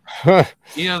 Maybe.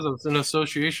 He has an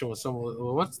association with someone.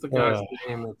 What's the guy's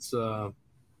name? It's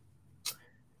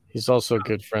he's also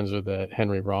good friends with that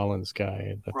Henry Rollins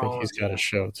guy. I think he's got a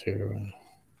show too.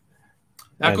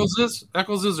 Eccles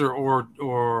is or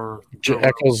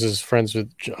Eccles is friends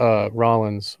with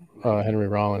Rollins, Henry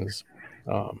Rollins.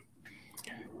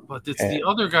 But it's the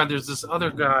other guy. There's this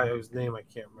other guy whose name I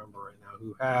can't remember right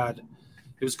now.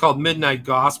 It was called Midnight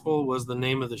Gospel. Was the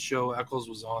name of the show? Eccles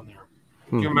was on there.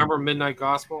 Do you remember Midnight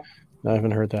Gospel? I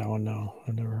haven't heard that one. No,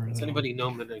 I've never heard. Does anybody know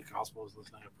Midnight Gospel was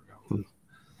listening? I forgot.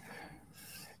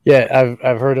 Yeah,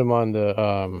 I've heard him on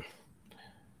the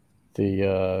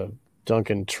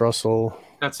Duncan Trussell.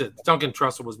 That's it. Duncan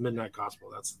Trussell was Midnight Gospel.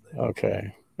 That's the name.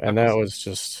 Okay, and that was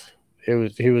just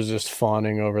he was just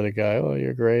fawning over the guy. Oh,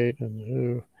 you're great,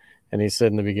 and he said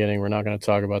in the beginning, we're not going to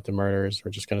talk about the murders.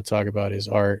 We're just going to talk about his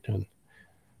art. And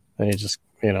then he just,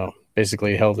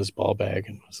 basically held his ball bag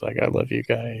and was like, I love you,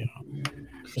 guy.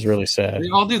 It was really sad. They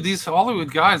all do. These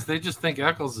Hollywood guys, they just think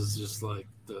Eccles is just like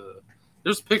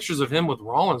there's pictures of him with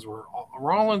Rollins where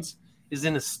Rollins is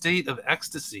in a state of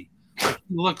ecstasy. Like,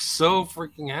 he looks so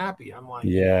freaking happy. I'm like,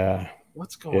 yeah,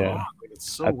 what's going on? Like, it's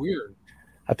so weird.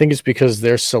 I think it's because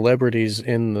they're celebrities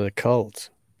in the cult,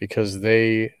 because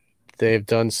they've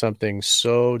done something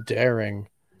so daring,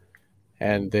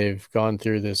 and they've gone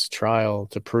through this trial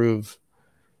to prove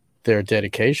their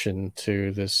dedication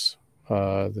to this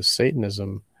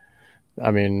Satanism. I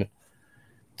mean,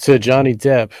 to Johnny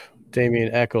Depp,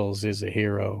 Damien Eccles is a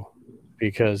hero,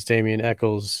 because Damien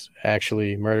Eccles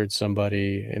actually murdered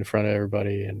somebody in front of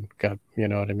everybody and got, you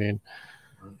know what I mean?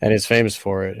 And he's famous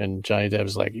for it. And Johnny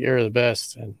Depp's like, you're the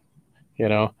best. And,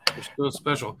 you're so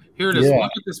special. Here it is. Yeah.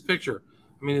 Look at this picture.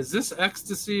 I mean, is this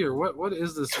ecstasy or what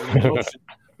is this emotion?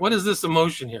 What is this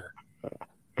emotion here?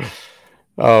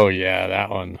 Oh yeah, that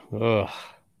one. Ugh.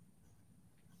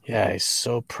 Yeah, he's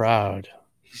so proud.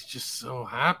 He's just so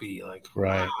happy, like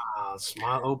Right. wow,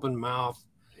 smile, open mouth.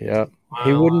 Yep. He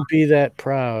Smile. wouldn't be that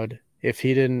proud if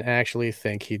he didn't actually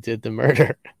think he did the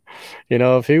murder.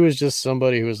 If he was just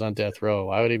somebody who was on death row,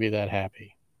 why would he be that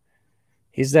happy?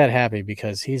 He's that happy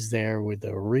because he's there with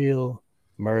the real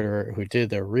murderer who did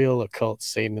the real occult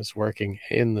Satanist working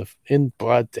in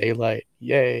broad daylight.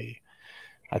 Yay.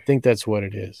 I think that's what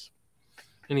it is.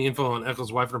 Any info on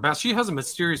Eccles' wife and her past? She has a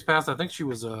mysterious past. I think she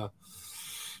was a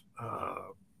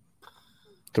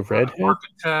The redhead?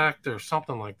 architect or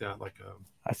something like that.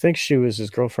 I think she was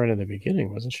his girlfriend in the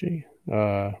beginning, wasn't she?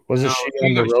 Wasn't No, she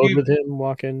on the road with him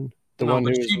walking? The No, one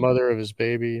but who was mother of his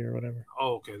baby or whatever.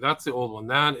 Oh, okay, that's the old one.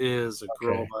 That is a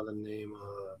girl by the name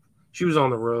of. She was on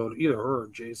the road. Either her or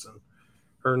Jason.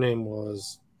 Her name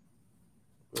was.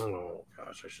 Oh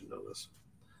gosh, I should know this.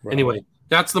 Right. Anyway,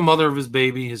 that's the mother of his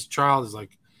baby. His child is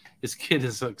like, his kid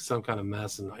is like some kind of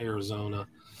mess in Arizona.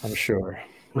 I'm sure.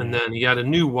 And then he had a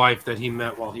new wife that he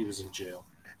met while he was in jail.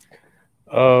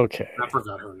 Okay. I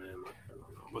forgot her name. I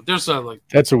don't know. But there's like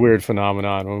that's a weird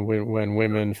phenomenon when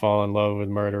women fall in love with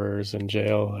murderers in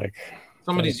jail. Like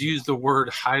somebody's used the word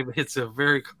hybrid. It's a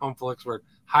very complex word.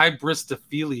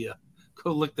 Hybristophilia.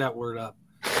 Go look that word up.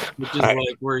 Which is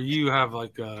like where you have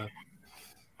like a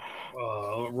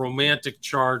romantic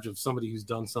charge of somebody who's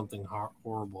done something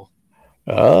horrible.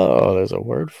 Oh, there's a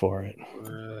word for it.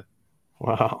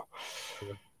 Wow.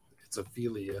 It's a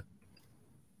philia.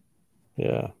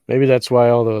 Yeah. Maybe that's why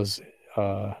all those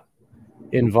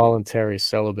involuntary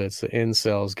celibates, the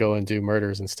incels, go and do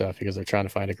murders and stuff because they're trying to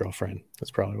find a girlfriend. That's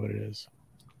probably what it is.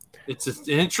 It's an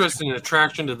interest and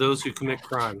attraction to those who commit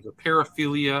crimes. A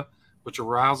paraphilia, which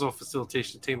arousal,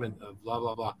 facilitation, attainment of blah,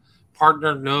 blah, blah.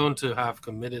 Partner known to have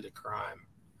committed a crime.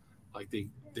 Like they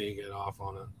get off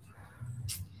on it.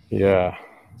 Yeah.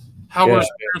 How were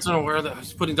his parents unaware that he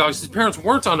was putting dogs? His parents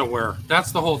weren't unaware.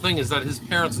 That's the whole thing, is that his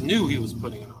parents knew he was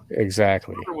putting it on.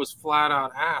 Exactly. His mother was flat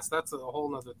out asked. That's a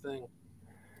whole other thing.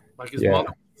 Like his mother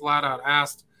flat out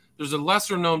asked. There's a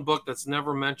lesser known book that's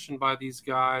never mentioned by these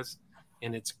guys,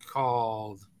 and it's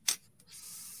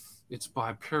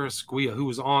by Parasquia, who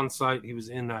was on site. He was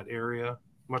in that area,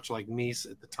 much like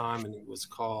Mies at the time, and it was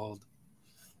called.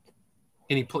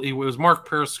 And it was Mark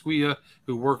Parasquia,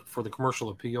 who worked for the Commercial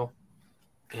Appeal.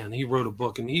 And he wrote a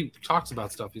book, and he talks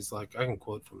about stuff. He's like, I can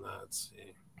quote from that. Let's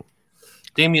see.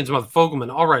 Damien's mother, Fogelman.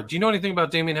 All right. Do you know anything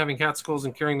about Damien having cat skulls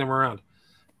and carrying them around?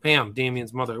 Pam,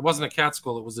 Damien's mother. It wasn't a cat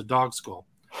skull. It was a dog skull.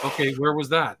 Okay, where was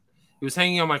that? It was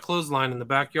hanging on my clothesline in the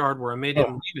backyard where I made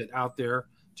him leave it out there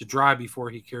to dry before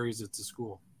he carries it to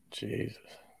school. Jesus.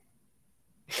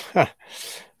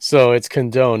 So it's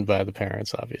condoned by the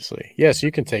parents, obviously. Yes,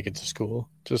 you can take it to school.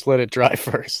 Just let it dry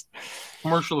first.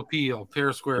 Commercial Appeal,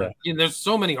 Paris Square. Yeah. There's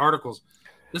so many articles.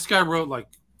 This guy wrote like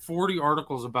 40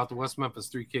 articles about the West Memphis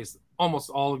 3 case,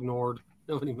 almost all ignored.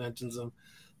 Nobody mentions them.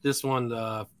 This one,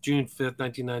 June 5th,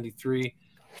 1993.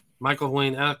 Michael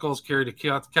Wayne Eccles carried a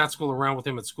cat skull around with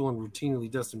him at school and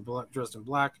routinely dressed in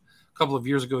black. A couple of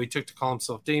years ago, he took to call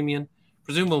himself Damien,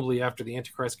 presumably after the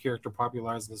Antichrist character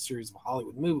popularized in a series of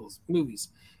Hollywood movies.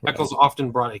 Right. Eccles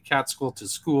often brought a cat skull to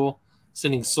school,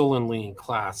 sitting sullenly in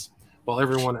class. While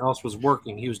everyone else was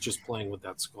working, he was just playing with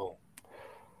that skull.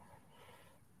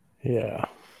 Yeah.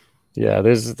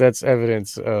 That's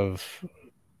evidence of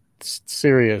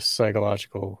serious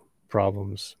psychological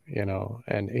problems,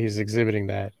 and he's exhibiting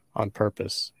that on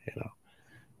purpose,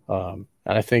 and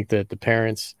I think that the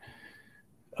parents,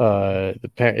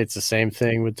 it's the same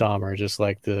thing with Dahmer, just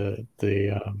like the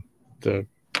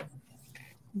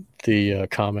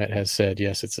comment has said.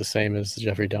 Yes, it's the same as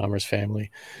Jeffrey Dahmer's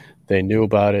family. They knew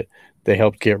about it. They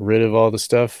helped get rid of all the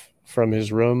stuff from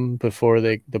his room before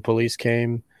the police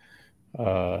came.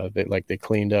 They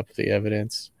cleaned up the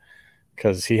evidence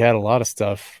because he had a lot of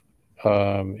stuff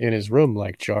in his room,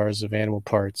 like jars of animal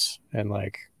parts and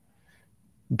like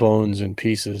bones and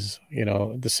pieces.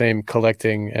 The same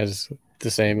collecting as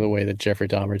the way that Jeffrey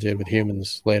Dahmer did with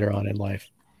humans later on in life.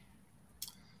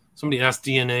 Somebody asked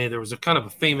DNA. There was a kind of a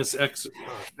famous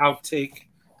outtake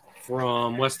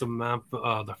from West of Memphis,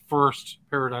 the first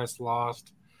Paradise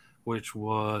Lost, which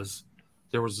was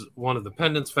there was one of the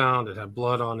pendants found. It had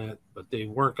blood on it, but they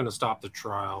weren't going to stop the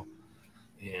trial,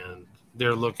 and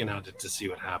they're looking at it to see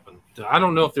what happened. I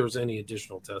don't know if there was any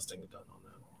additional testing done on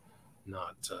that.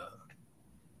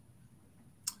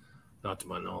 Not to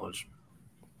my knowledge.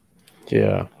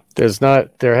 Yeah,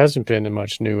 there hasn't been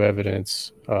much new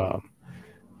evidence.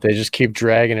 They just keep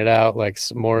dragging it out like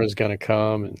more is going to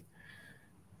come, and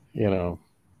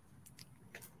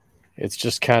it's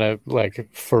just kind of like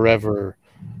forever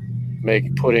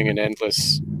putting an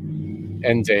endless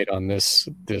end date on this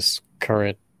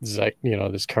current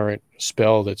this current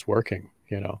spell that's working.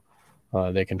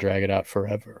 They can drag it out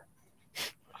forever.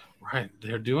 Right,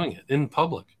 they're doing it in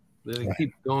public. They Right.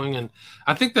 keep going, and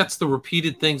I think that's the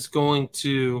repeated things going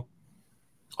to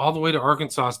all the way to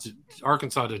Arkansas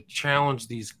to challenge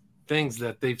these things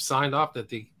that they've signed off that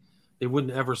they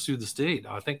wouldn't ever sue the state.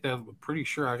 I think that I'm pretty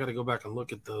sure. I got to go back and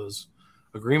look at those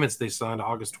agreements they signed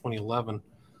August 2011,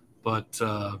 but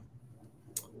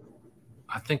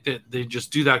I think that they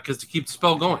just do that because to keep the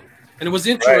spell going. And it was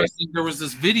interesting. Right. There was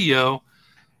this video.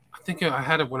 I think I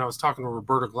had it when I was talking to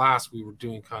Roberta Glass. We were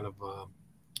doing kind of a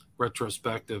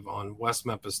retrospective on West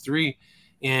Memphis 3,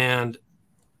 and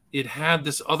it had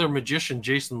this other magician,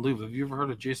 Jason Louv. Have you ever heard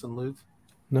of Jason Louv?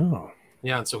 No.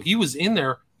 Yeah, and so he was in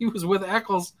there. He was with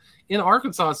Eccles in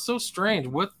Arkansas. It's so strange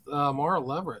with Mara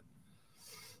Leverett.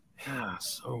 Yeah,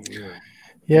 so weird.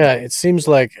 Yeah, it seems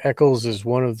like Eccles is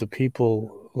one of the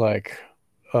people like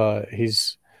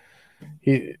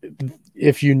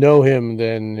if you know him,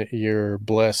 then you're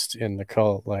blessed in the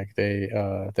cult. Like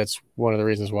that's one of the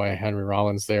reasons why Henry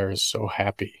Rollins there is so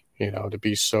happy, to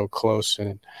be so close.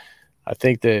 And I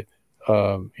think that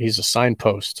he's a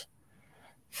signpost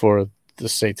for the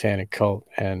satanic cult,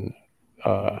 and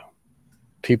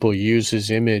people use his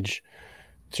image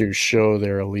to show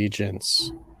their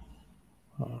allegiance.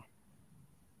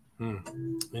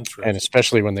 Interesting. And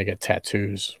especially when they get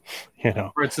tattoos,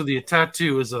 Right. So the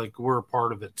tattoo is like we're a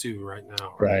part of it too right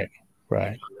now. Right.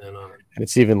 And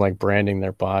it's even like branding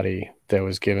their body that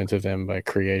was given to them by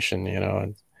creation,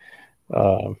 and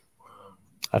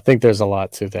I think there's a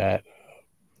lot to that,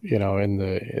 in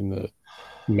the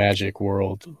magic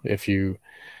world. If you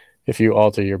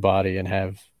alter your body and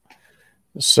have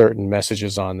certain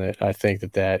messages on it, I think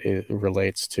that it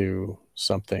relates to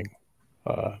something.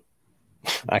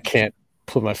 I can't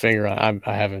put my finger on.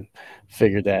 I haven't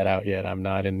figured that out yet. I'm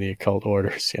not in the occult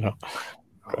orders,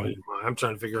 I'm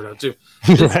trying to figure it out too.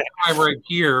 This guy right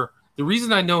here. The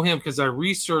reason I know him because I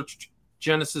researched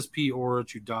Genesis P.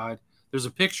 Orridge, who died. There's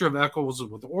a picture of Eccles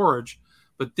with Orridge,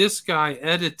 but this guy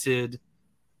edited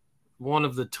one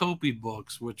of the Topi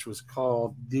books, which was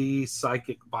called The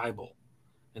Psychic Bible,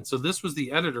 and so this was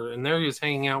the editor, and there he is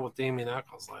hanging out with Damien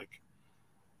Eccles, like.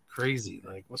 Crazy,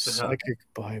 like what the Psychic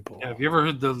Bible? Yeah, have you ever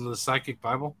heard the Psychic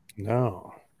Bible?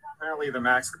 No. Apparently, the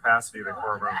max capacity of the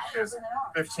courtroom is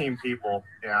 15 people,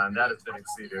 and that has been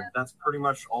exceeded. That's pretty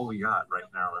much all we got right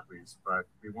now, at least. But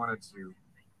we wanted to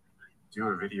do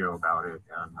a video about it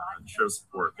and show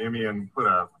support. Damien put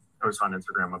a post on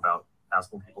Instagram about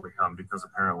asking people to come because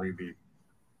apparently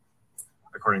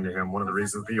according to him, one of the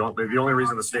reasons, the only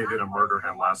reason the state didn't murder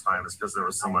him last time is because there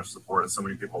was so much support and so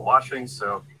many people watching.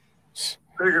 So.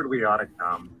 Figured we ought to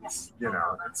come. It's gonna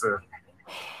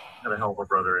help a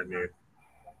brother in need.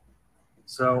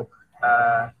 So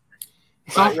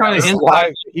it's all kind of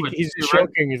lie. He's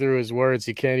choking through his words.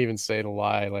 He can't even say the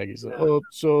lie. Like he's like, oh,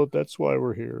 so that's why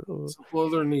we're here.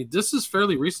 Brother in need. This is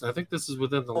fairly recent. I think this is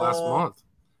within the last month.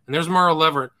 And there's Mara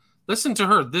Leverett. Listen to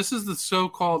her. This is the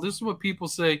so-called. This is what people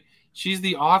say. She's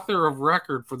the author of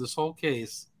record for this whole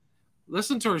case.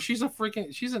 Listen to her. She's an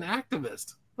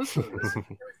activist. Listen to this. It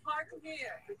was hard to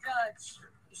hear the judge.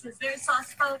 She was very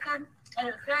soft-spoken, and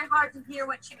it was very hard to hear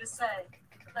what she was saying.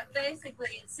 But basically,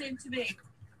 it seemed to me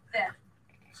that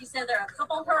she said there are a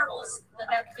couple hurdles that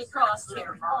have to be crossed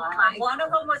here. One of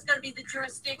them was going to be the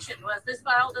jurisdiction. Was this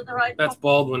filed in the right? That's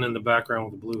Baldwin in the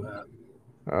background with the blue hat.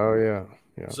 Oh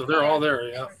yeah. So they're all there.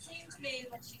 Yeah. It seemed to me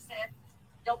when she said,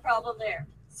 "No problem there."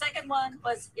 Second one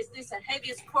was, "Is this a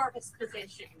habeas corpus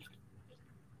position?"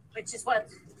 Which is what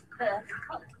the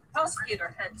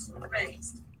prosecutor had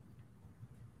raised.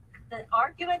 The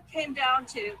argument came down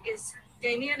to, is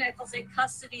Damien Eccles in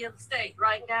custody of the state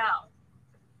right now?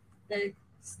 The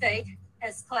state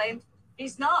has claimed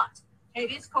he's not.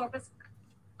 Habeas corpus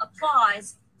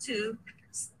applies to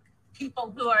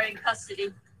people who are in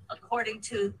custody according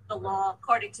to the law,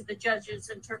 according to the judge's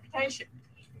interpretation.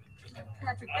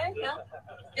 Patrick Cahill,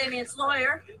 Damien's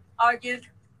lawyer, argued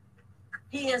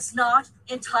he is not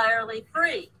entirely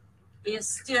free. He has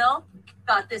still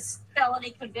got this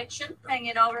felony conviction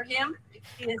hanging over him.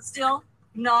 He is still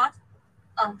not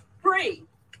free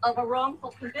of a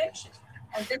wrongful conviction.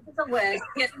 And this is a way,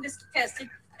 getting this tested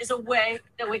is a way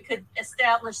that we could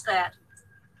establish that.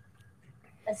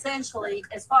 Essentially,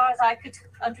 as far as I could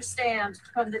understand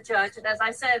from the judge, and as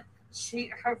I said,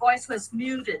 her voice was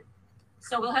muted.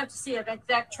 So we'll have to see an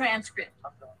exact transcript.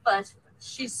 But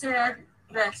she said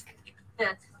that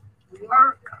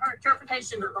her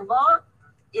interpretation of the law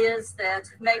is that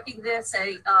making this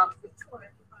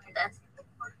that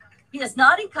He is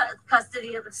not in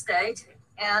custody of the state,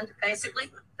 and basically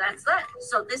that's that.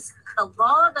 So the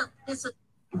law that this is.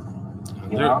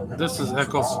 This is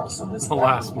Eccles the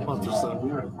last month or so.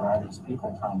 We were for all these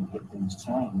people trying to get things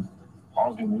changed.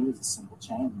 All we need is a simple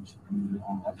change in the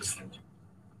legislature.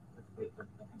 The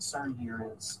concern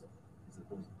here is that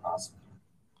there's a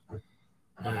prosecutor.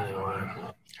 Anyway.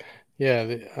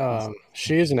 Yeah,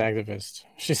 she is an activist.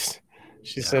 She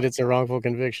said it's a wrongful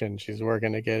conviction. She's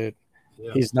working to get it.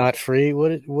 Yeah. He's not free.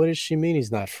 What does she mean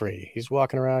he's not free? He's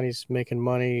walking around. He's making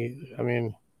money. I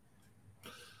mean,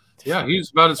 yeah,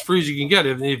 he's about as free as you can get.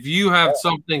 If you have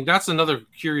something, that's another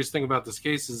curious thing about this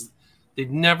case is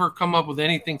they've never come up with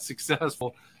anything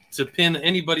successful to pin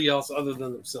anybody else other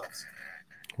than themselves.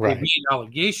 Right. They made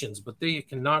allegations, but they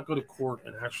cannot go to court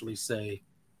and actually say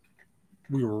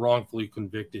we were wrongfully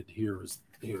convicted. Here's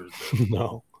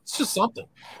no. It's just something.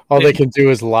 All they can do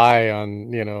is lie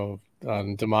on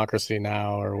on Democracy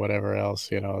Now! Or whatever else.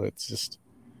 It's just,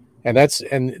 and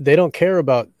they don't care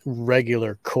about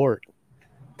regular court.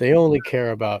 They only care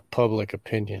about public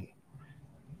opinion.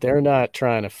 They're not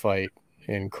trying to fight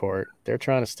in court. They're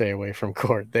trying to stay away from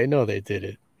court. They know they did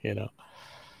it.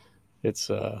 It's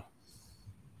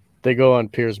they go on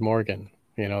Piers Morgan.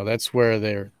 That's where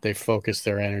they focus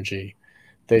their energy.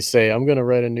 They say, "I'm going to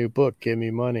write a new book. Give me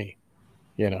money."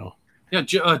 Yeah,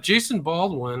 Jason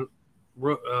Baldwin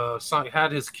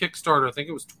had his Kickstarter. I think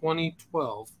it was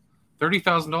 2012.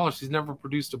 $30,000. He's never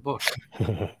produced a book.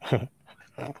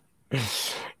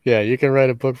 Yeah, you can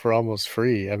write a book for almost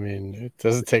free. I mean, it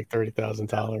doesn't take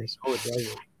 $30,000. Oh, it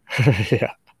doesn't.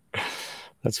 Yeah,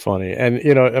 that's funny. And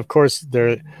of course,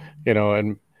 they're,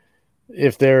 and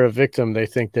if they're a victim, they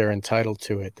think they're entitled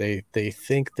to it. They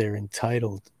think they're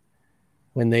entitled.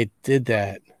 When they did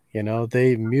that,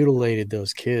 they mutilated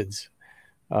those kids.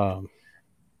 Right.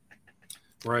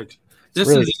 This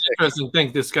really is the interesting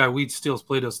thing. This guy, Weed Steals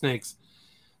Play-Doh Snakes.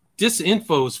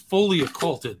 Disinfo is fully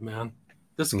occulted, man.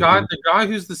 This guy, the guy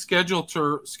who's the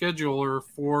scheduler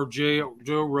for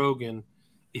Joe Rogan,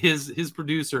 his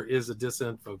producer is a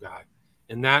Disinfo guy.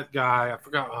 And that guy, I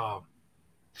forgot,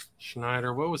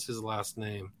 Schneider, what was his last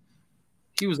name?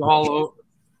 He was all over.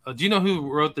 Do you know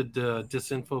who wrote the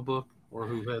Disinfo book? Or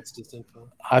who heads Disinfo?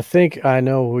 I think I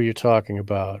know who you're talking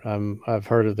about. I've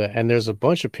heard of that, and there's a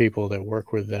bunch of people that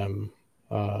work with them.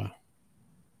 Along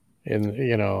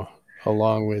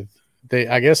with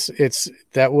I guess it's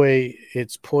that way.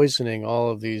 It's poisoning all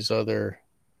of these other.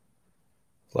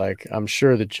 Like I'm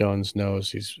sure that Jones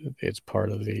knows it's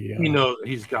part of the.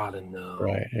 He's got to know.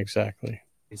 Right. Exactly.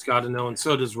 He's got to know, and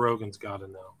so does Rogan's got to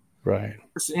know. Right.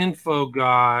 This info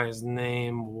guy's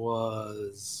name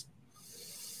was.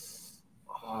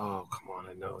 Oh, come on.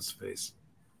 I know his face.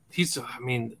 It's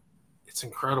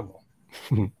incredible.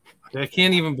 I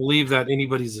can't even believe that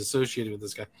anybody's associated with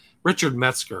this guy. Richard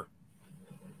Metzger.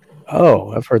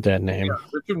 Oh, I've heard that name. Yeah,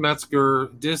 Richard Metzger,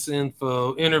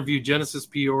 Disinfo, interview Genesis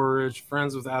P-Orridge,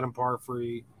 friends with Adam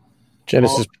Parfrey.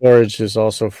 Genesis P-Orridge is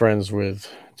also friends with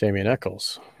Damien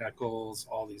Eccles.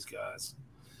 All these guys.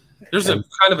 There's a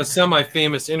kind of a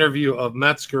semi-famous interview of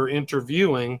Metzger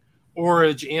interviewing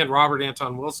Orridge and Robert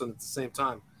Anton Wilson at the same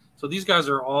time. So these guys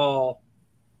are all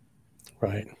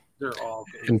right. They're all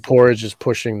and Porridge is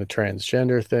pushing the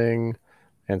transgender thing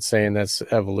and saying that's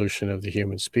evolution of the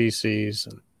human species.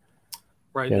 And,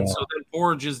 right. And so then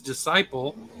Porridge's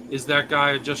disciple is that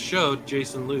guy I just showed,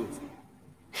 Jason Louv.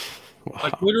 Wow.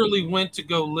 Like literally went to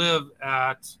go live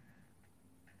at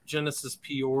Genesis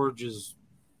P. Orridge's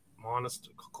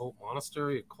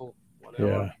monastery,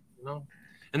 whatever. Yeah.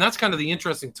 And that's kind of the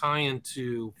interesting tie-in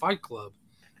to Fight Club,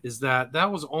 is that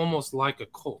was almost like a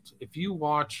cult. If you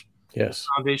watch the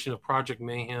foundation of Project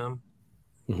Mayhem,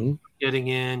 getting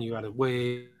in, you got to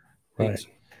wait, right.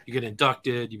 You get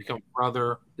inducted, you become a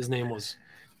brother. His name was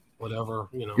whatever,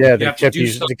 Yeah, they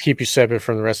keep you separate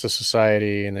from the rest of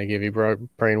society, and they give you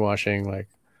brainwashing, like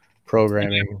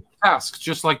programming tasks,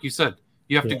 just like you said.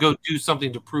 You have to go do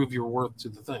something to prove your worth to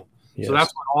the thing. Yes. So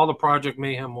that's what all the Project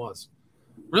Mayhem was.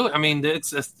 Really, I mean,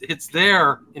 it's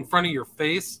there in front of your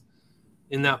face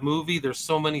in that movie. There's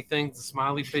so many things, the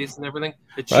smiley face and everything.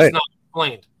 It's just not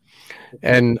explained.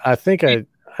 And I think I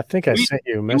sent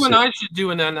you a message. You and I should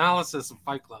do an analysis of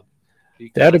Fight Club.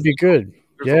 That'd be good.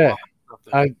 Yeah.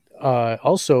 I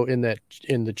also in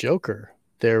the Joker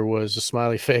there was a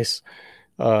smiley face.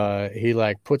 He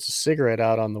like puts a cigarette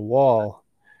out on the wall.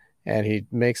 And he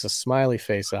makes a smiley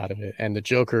face out of it. And the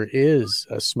Joker is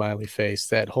a smiley face.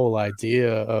 That whole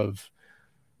idea of,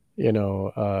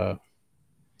 the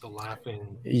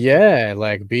laughing. Yeah,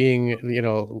 like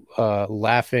being,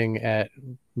 laughing at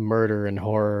murder and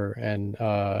horror. And,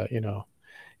 and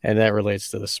that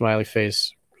relates to the smiley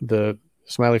face the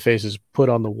smiley face is put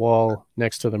on the wall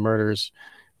next to the murders,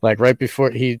 like right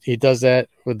before he does that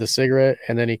with the cigarette,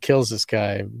 and then he kills this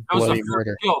guy. That was Bloody the first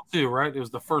murder. kill too, right? It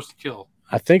was the first kill.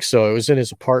 I think so. It was in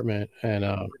his apartment, and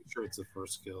I'm pretty sure it's the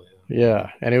first kill. yeah,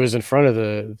 and it was in front of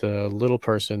the little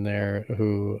person there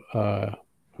who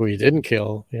he didn't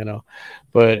kill,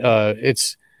 but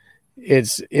it's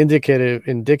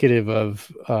indicative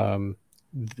of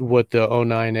what the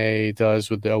 09A does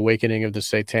with the awakening of the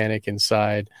satanic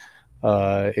inside.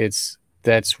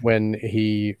 That's when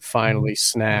he finally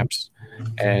snaps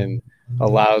and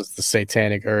allows the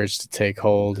satanic urge to take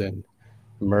hold and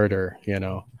murder,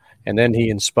 and then he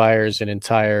inspires the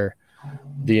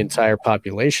entire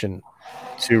population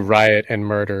to riot and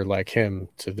murder like him,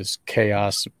 to this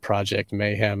chaos project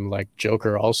mayhem. Like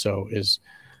Joker also is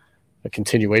a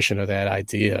continuation of that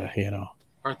idea,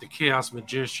 Right, the chaos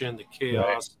magician, the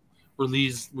chaos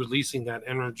releasing that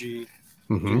energy,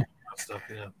 Mhm. stuff.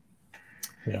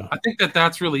 Yeah. I think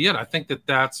that's really it. I think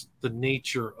that's the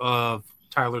nature of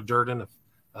Tyler Durden,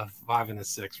 a 5 and a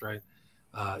 6, right?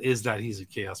 Is that he's a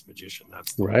chaos magician.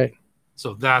 That's right.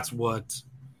 So that's what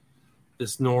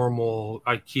this normal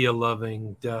IKEA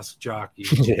loving desk jockey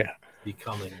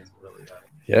becoming is really that.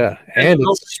 Yeah, and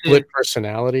it's split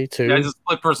personality too. Yeah, it's a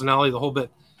split personality, the whole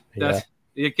bit. Yeah.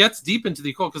 It gets deep into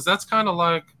the occult because that's kind of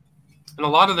like, and a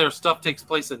lot of their stuff takes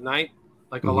place at night,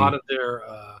 like a lot of their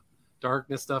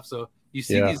darkness stuff. So you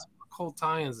see these occult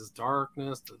tie-ins, this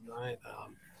darkness, the night.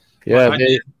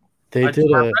 They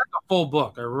did I read the full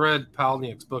book. I read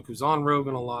Palniuk's book, who's on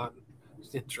Rogan a lot.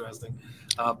 It's interesting.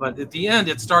 But at the end,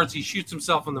 it starts, he shoots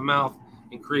himself in the mouth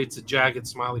and creates a jagged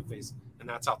smiley face. And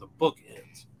that's how the book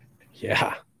ends.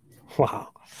 Yeah. Wow.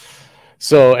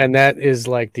 So, and that is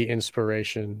like the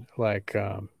inspiration, like,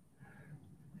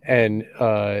 and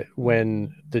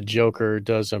when the Joker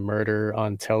does a murder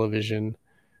on television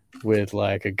with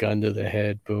like a gun to the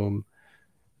head, boom.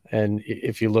 And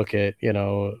if you look at,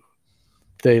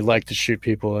 they like to shoot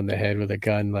people in the head with a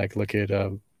gun. Like, look at,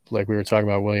 like we were talking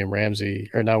about William Ramsey,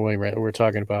 or not William Ramsey, we were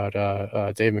talking about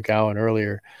Dave McGowan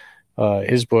earlier.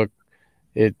 His book,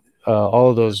 a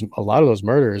lot of those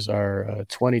murders are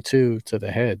 22 to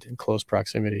the head in close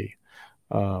proximity.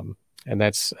 And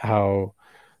that's how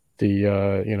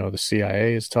the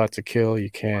CIA is taught to kill. You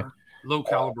can't low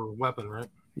caliber weapon, right?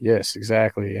 Yes,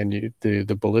 exactly. And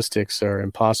the ballistics are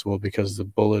impossible because the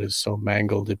bullet is so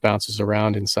mangled. It bounces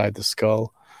around inside the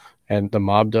skull, and the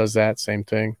mob does that same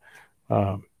thing.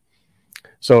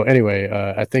 So anyway,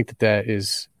 I think that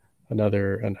is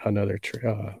another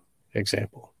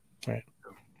example. Right.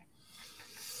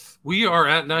 We are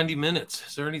at 90 minutes.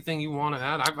 Is there anything you want to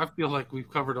add? I feel like we've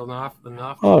covered enough.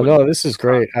 Oh no, this is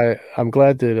great. I'm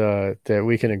glad that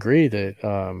we can agree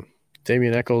that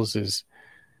Damien Echols is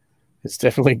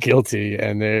definitely guilty,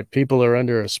 and people are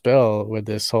under a spell with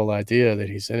this whole idea that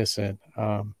he's innocent.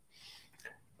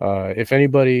 If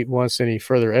anybody wants any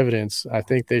further evidence, I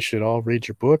think they should all read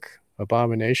your book,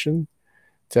 Abomination,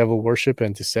 Devil Worship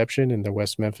and Deception in the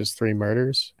West Memphis 3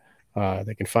 Murders.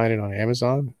 They can find it on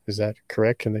Amazon. Is that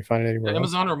correct? Can they find it anywhere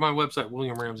Amazon else? or my website,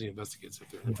 William Ramsey Investigates.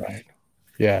 Right.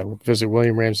 Yeah, visit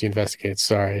William Ramsey Investigates.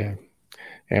 Sorry,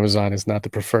 Amazon is not the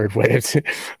preferred way.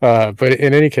 But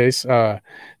in any case,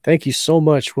 thank you so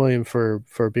much, William,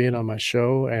 for being on my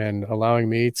show and allowing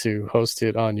me to host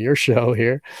it on your show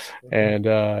here. And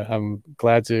I'm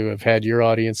glad to have had your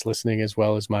audience listening as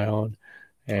well as my own.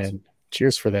 And awesome.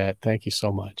 Cheers for that. Thank you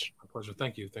so much. My pleasure.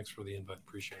 Thank you. Thanks for the invite.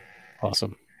 Appreciate it.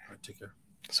 Awesome. All right, take care.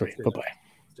 Sweet. Bye-bye.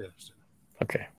 Stay there. Okay.